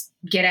guys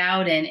get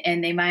out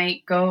and they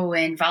might go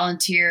and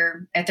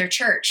volunteer at their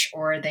church,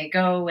 or they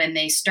go and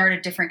they start a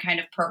different kind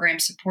of program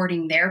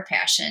supporting their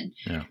passion.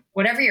 Yeah.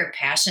 Whatever your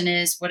passion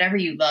is, whatever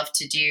you love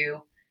to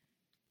do,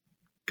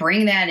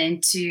 bring that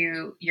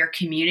into your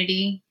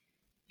community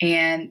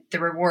and the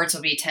rewards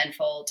will be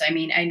tenfold. I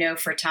mean, I know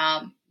for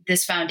Tom,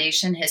 this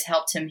foundation has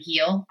helped him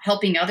heal.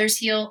 Helping others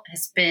heal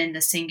has been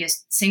the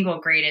single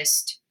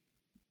greatest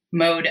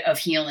mode of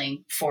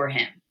healing for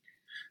him.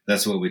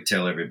 That's what we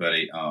tell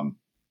everybody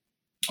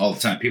all the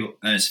time. People,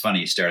 and it's funny,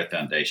 you start a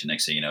foundation,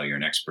 next thing you know, you're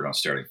an expert on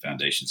starting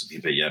foundations. And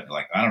people,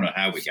 like, I don't know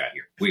how we got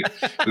here.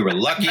 We were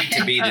lucky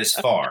to be this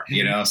far,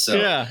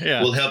 so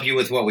we'll help you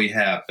with what we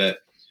have. But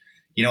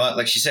you know what,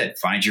 like she said,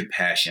 find your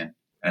passion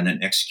and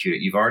then execute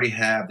it. You've already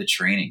have the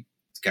training.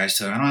 Guys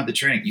tell, I don't have the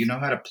training. You know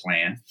how to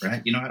plan,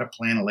 right? You know how to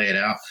plan and lay it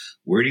out.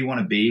 Where do you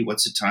want to be?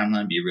 What's the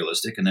timeline? Be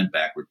realistic, and then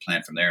backward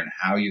plan from there and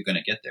how you're going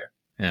to get there.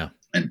 Yeah.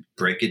 And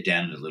break it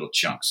down into little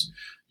chunks.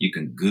 You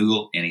can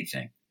Google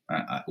anything.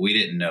 We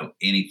didn't know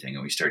anything,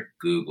 and we started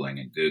Googling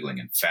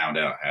and found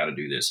out how to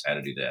do this, how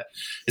to do that.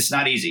 It's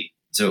not easy.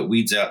 So it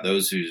weeds out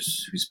those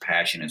whose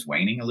passion is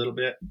waning a little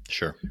bit.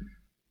 Sure.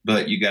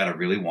 But you got to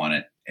really want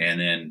it.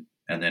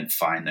 And then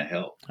find the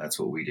help. That's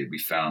what we did. We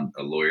found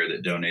a lawyer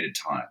that donated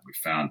time. We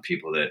found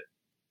people that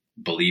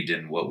believed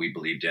in what we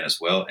believed in as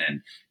well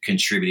and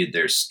contributed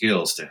their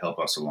skills to help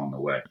us along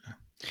the way.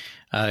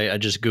 I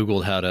just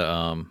Googled how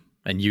to,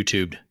 and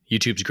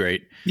YouTube's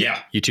great. Yeah.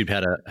 YouTube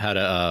how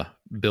to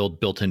build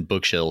built-in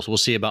bookshelves. We'll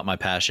see about my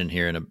passion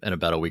here in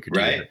about a week or two,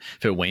 right,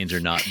 if it wanes or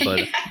not,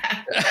 but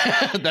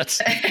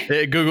that's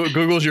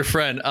Google's your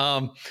friend.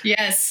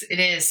 Yes,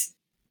 it is.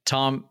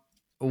 Tom,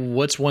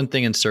 what's one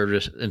thing in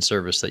service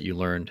that you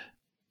learned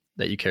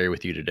that you carry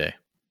with you today?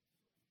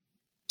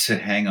 To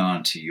hang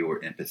on to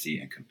your empathy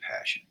and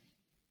compassion.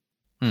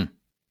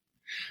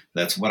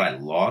 That's what I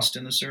lost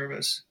in the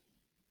service,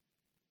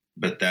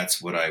 but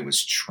that's what I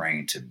was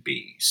trained to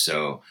be.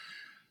 So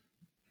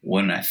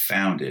when I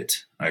found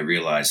it, I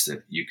realized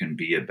that you can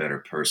be a better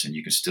person.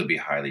 You can still be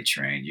highly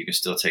trained. You can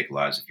still take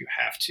lives if you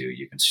have to.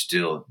 You can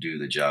still do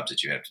the jobs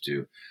that you have to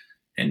do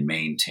and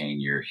maintain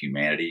your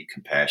humanity,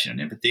 compassion, and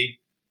empathy.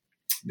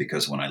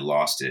 Because when I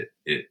lost it,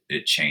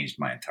 it changed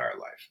my entire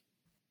life.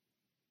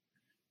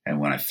 And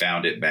when I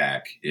found it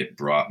back, it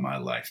brought my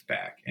life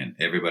back. And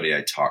everybody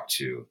I talk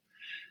to,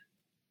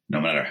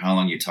 no matter how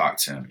long you talk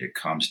to them, it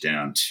comes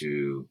down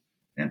to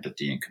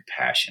empathy and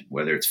compassion,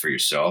 whether it's for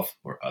yourself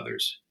or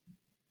others.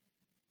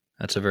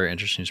 That's a very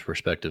interesting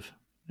perspective.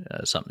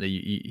 Something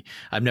that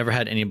I've never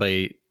had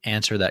anybody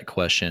answer that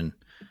question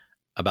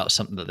about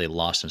something that they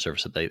lost in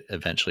service that they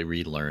eventually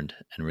relearned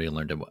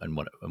and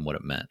what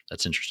it meant.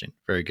 That's interesting.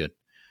 Very good.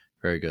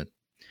 Very good.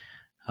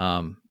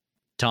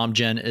 Tom,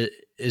 Jen,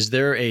 is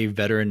there a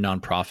veteran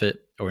nonprofit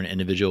or an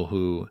individual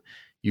who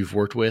you've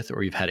worked with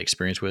or you've had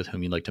experience with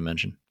whom you'd like to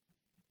mention?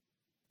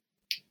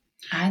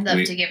 I'd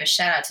love to give a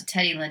shout out to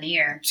Teddy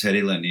Lanier.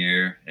 Teddy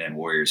Lanier and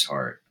Warrior's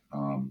Heart.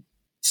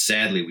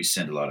 Sadly, we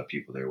send a lot of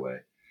people their way.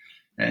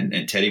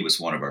 And Teddy was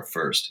one of our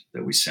first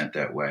that we sent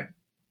that way.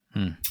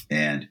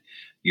 And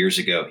years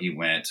ago, he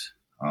went,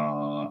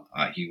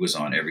 he was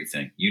on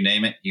everything. You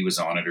name it, he was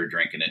on it or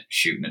drinking it,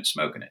 shooting it,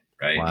 smoking it,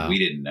 right? Wow. We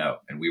didn't know.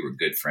 And we were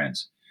good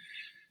friends.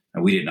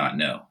 And we did not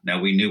know.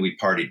 Now, we knew we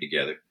partied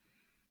together,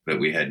 but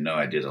we had no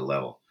idea the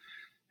level.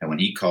 And when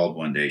he called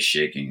one day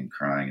shaking and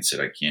crying and said,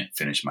 I can't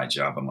finish my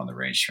job. I'm on the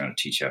range trying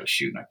to teach how to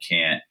shoot and I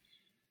can't.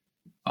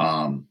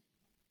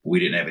 We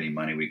didn't have any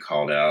money. We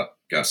called out,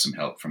 got some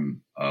help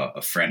from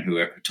a friend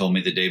who told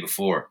me the day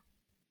before,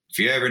 if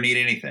you ever need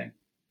anything,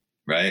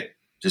 right,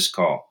 just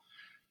call.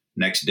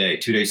 Next day,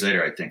 2 days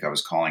later, I think I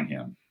was calling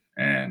him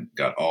and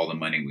got all the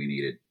money we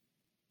needed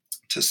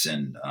to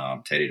send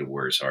Teddy to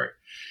Warrior's Heart.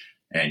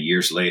 And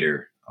years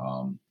later,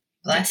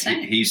 Last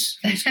night. He's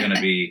going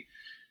to be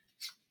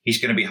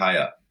high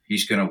up.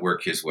 He's going to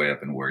work his way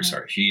up in Warriors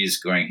Heart.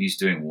 He's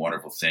doing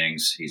wonderful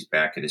things. He's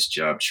back at his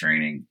job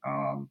training.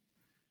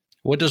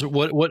 What does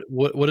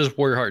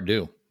Warrior Heart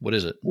do? What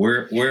is it?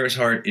 Warriors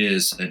Heart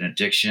is an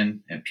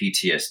addiction and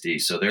PTSD.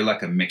 So they're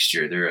like a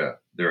mixture. They're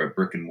a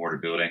brick and mortar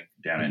building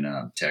down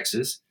in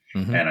Texas.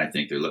 Mm-hmm. And I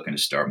think they're looking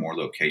to start more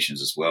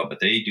locations as well. But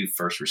they do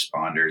first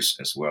responders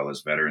as well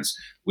as veterans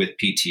with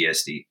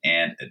PTSD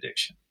and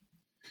addiction.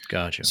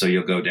 Gotcha. So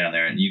you'll go down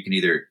there and you can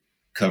either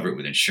cover it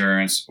with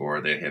insurance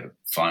or they have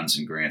funds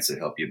and grants that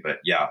help you. But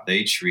yeah,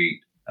 they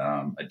treat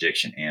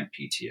addiction and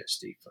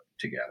PTSD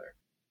together.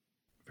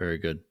 Very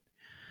good.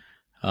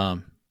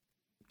 Tom,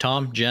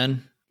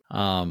 Jen,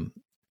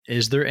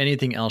 is there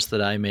anything else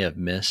that I may have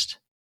missed,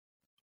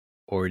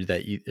 or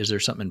is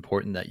there something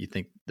important that you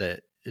think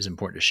that is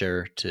important to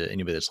share to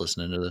anybody that's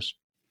listening to this?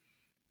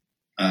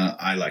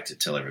 I like to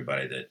tell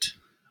everybody that,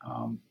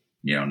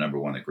 number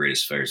one, the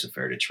greatest fair is a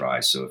fair to try.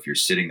 So if you're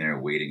sitting there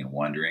waiting and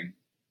wondering,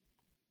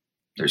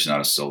 there's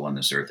not a soul on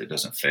this earth that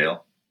doesn't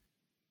fail.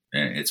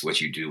 And it's what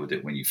you do with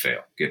it when you fail.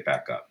 Get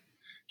back up.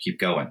 Keep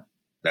going.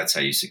 That's how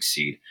you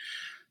succeed.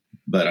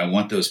 But I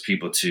want those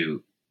people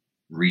to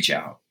reach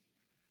out.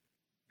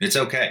 It's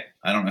okay.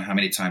 I don't know how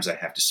many times I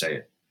have to say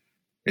it.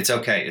 It's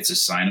okay. It's a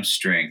sign of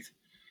strength.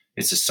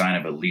 It's a sign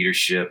of a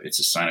leadership. It's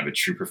a sign of a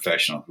true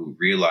professional who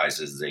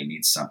realizes they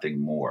need something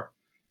more.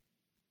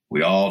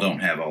 We all don't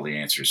have all the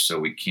answers, so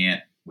we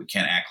can't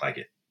act like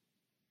it.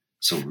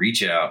 So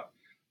reach out,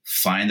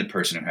 find the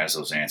person who has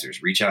those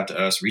answers. Reach out to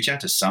us, reach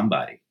out to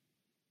somebody.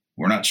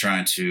 We're not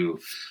trying to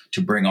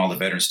bring all the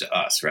veterans to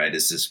us, right?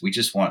 We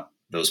just want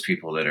those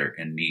people that are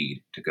in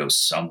need to go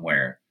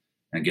somewhere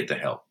and get the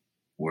help,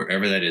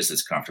 wherever that is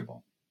that's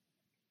comfortable.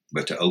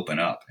 But to open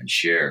up and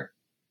share.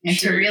 And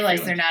to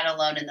realize they're not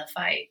alone in the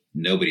fight.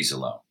 Nobody's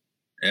alone.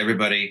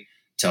 Everybody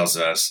tells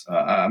us,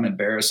 I'm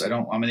embarrassed.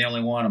 I'm the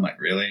only one. I'm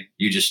like, really?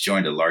 You just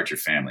joined a larger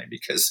family,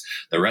 because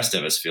the rest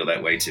of us feel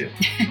that way too.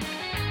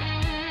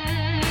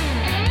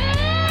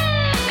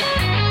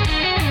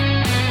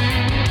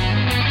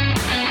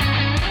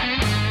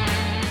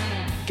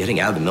 Getting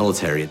out of the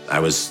military, I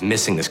was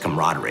missing this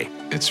camaraderie.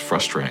 It's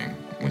frustrating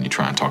when you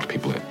try and talk to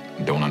people that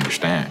don't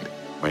understand.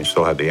 I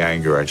still had the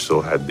anger, I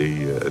still had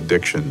the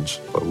addictions,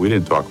 but we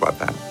didn't talk about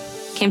that.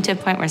 Came to a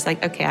point where it's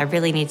like, okay, I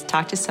really need to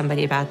talk to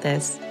somebody about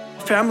this.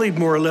 Family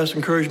more or less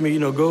encouraged me,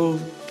 go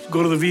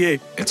to the VA.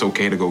 It's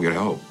okay to go get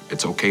help.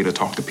 It's okay to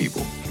talk to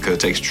people, because it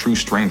takes true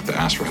strength to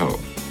ask for help.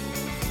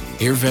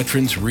 Hear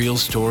veterans' real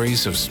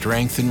stories of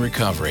strength and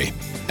recovery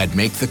at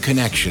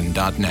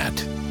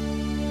MakeTheConnection.net.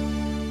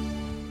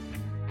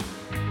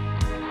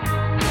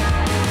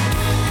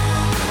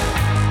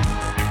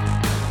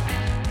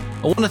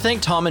 I want to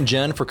thank Tom and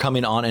Jen for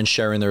coming on and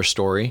sharing their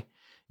story.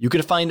 You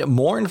can find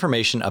more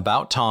information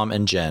about Tom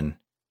and Jen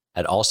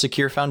at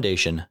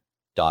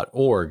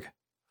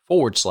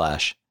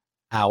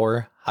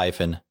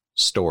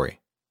allsecurefoundation.org/our-story.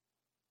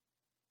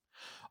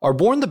 Our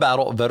Born the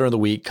Battle Veteran of the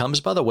Week comes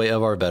by the way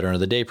of our Veteran of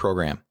the Day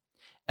program.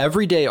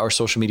 Every day, our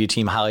social media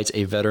team highlights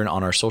a veteran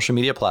on our social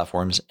media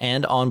platforms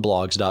and on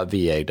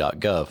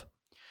blogs.va.gov.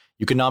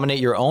 You can nominate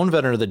your own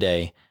Veteran of the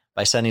Day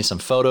by sending some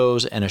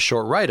photos and a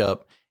short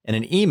write-up and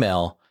an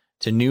email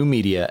to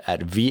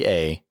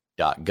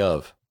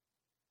newmedia@va.gov.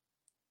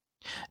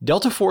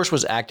 Delta Force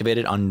was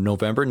activated on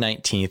November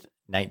 19th,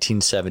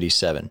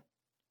 1977,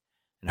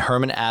 and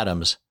Herman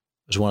Adams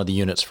was one of the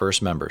unit's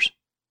first members.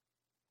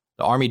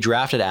 The Army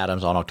drafted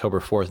Adams on October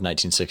 4th,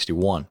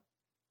 1961.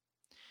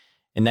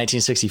 In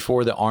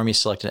 1964, the Army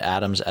selected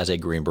Adams as a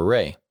Green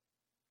Beret.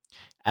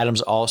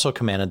 Adams also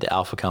commanded the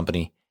Alpha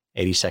Company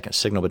 82nd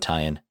Signal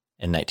Battalion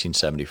in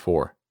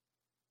 1974.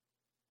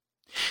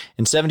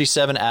 In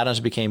 1977, Adams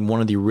became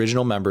one of the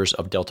original members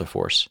of Delta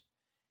Force.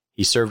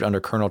 He served under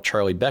Colonel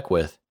Charlie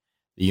Beckwith,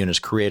 the unit's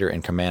creator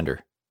and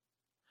commander.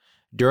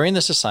 During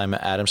this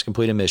assignment, Adams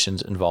completed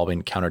missions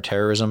involving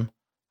counterterrorism,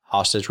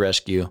 hostage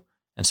rescue,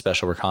 and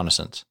special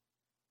reconnaissance.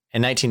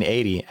 In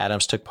 1980,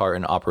 Adams took part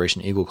in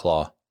Operation Eagle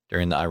Claw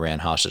during the Iran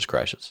hostage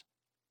crisis.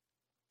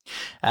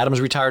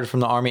 Adams retired from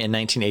the Army in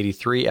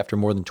 1983 after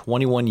more than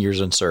 21 years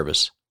in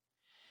service.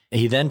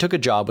 He then took a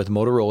job with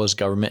Motorola's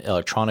Government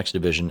Electronics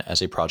Division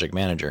as a project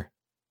manager.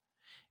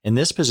 In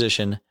this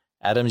position,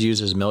 Adams used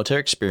his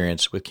military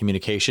experience with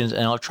communications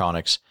and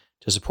electronics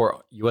to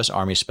support U.S.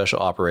 Army Special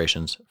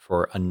Operations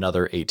for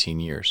another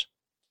 18 years.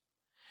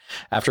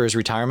 After his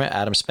retirement,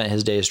 Adams spent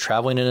his days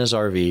traveling in his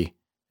RV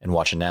and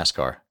watching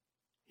NASCAR.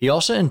 He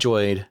also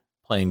enjoyed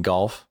playing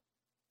golf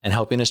and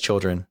helping his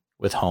children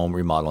with home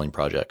remodeling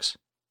projects.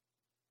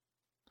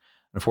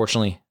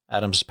 Unfortunately,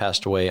 Adams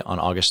passed away on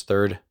August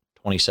 3rd,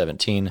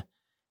 2017,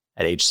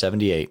 at age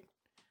 78,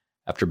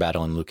 after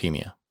battling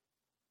leukemia.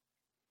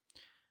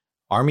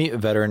 Army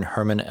veteran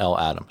Herman L.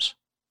 Adams.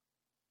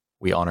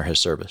 We honor his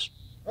service.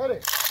 Ready.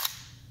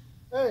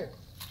 Hey.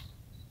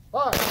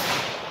 Fire.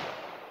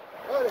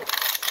 Ready.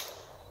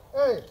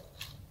 Hey.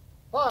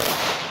 Fire.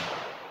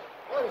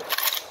 Ready.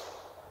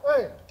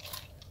 Hey.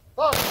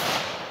 Fire.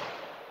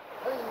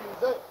 Ready.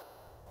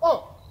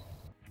 Oh.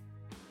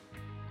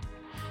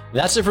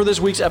 That's it for this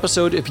week's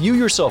episode. If you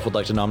yourself would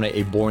like to nominate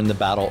a Born in the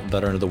Battle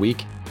Veteran of the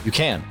Week, you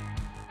can.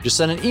 Just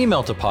send an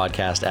email to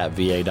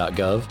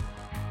podcast@va.gov,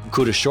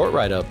 include a short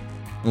write-up,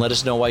 and let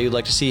us know why you'd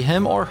like to see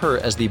him or her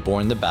as the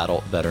Born in the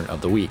Battle Veteran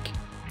of the Week.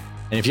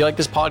 And if you like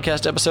this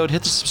podcast episode,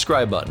 hit the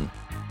subscribe button.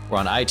 We're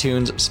on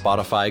iTunes,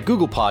 Spotify,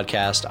 Google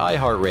Podcast,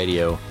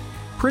 iHeartRadio,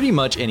 pretty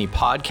much any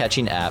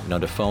pod-catching app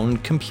known to phone,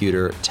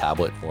 computer,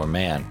 tablet, or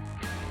man.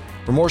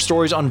 For more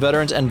stories on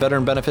veterans and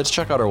veteran benefits,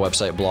 check out our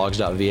website,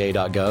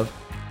 blogs.va.gov,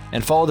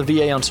 and follow the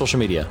VA on social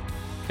media: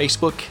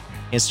 Facebook,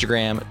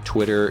 Instagram,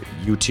 Twitter,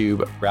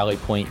 YouTube, Rally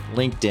Point,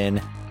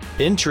 LinkedIn,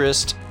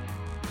 Pinterest,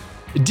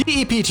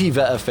 DEPT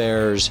Vet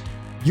Affairs,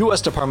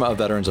 U.S. Department of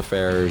Veterans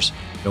Affairs.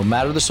 No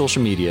matter the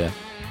social media,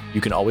 you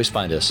can always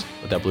find us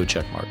with that blue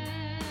check mark.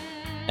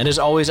 And as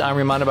always, I'm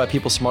reminded by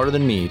people smarter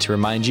than me to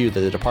remind you that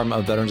the Department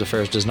of Veterans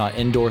Affairs does not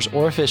endorse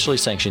or officially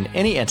sanction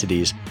any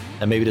entities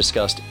that may be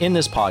discussed in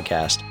this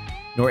podcast,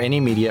 nor any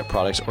media,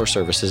 products, or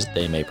services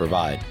they may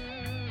provide.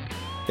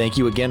 Thank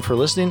you again for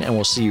listening, and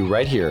we'll see you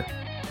right here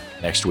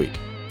next week.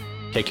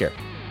 Take care.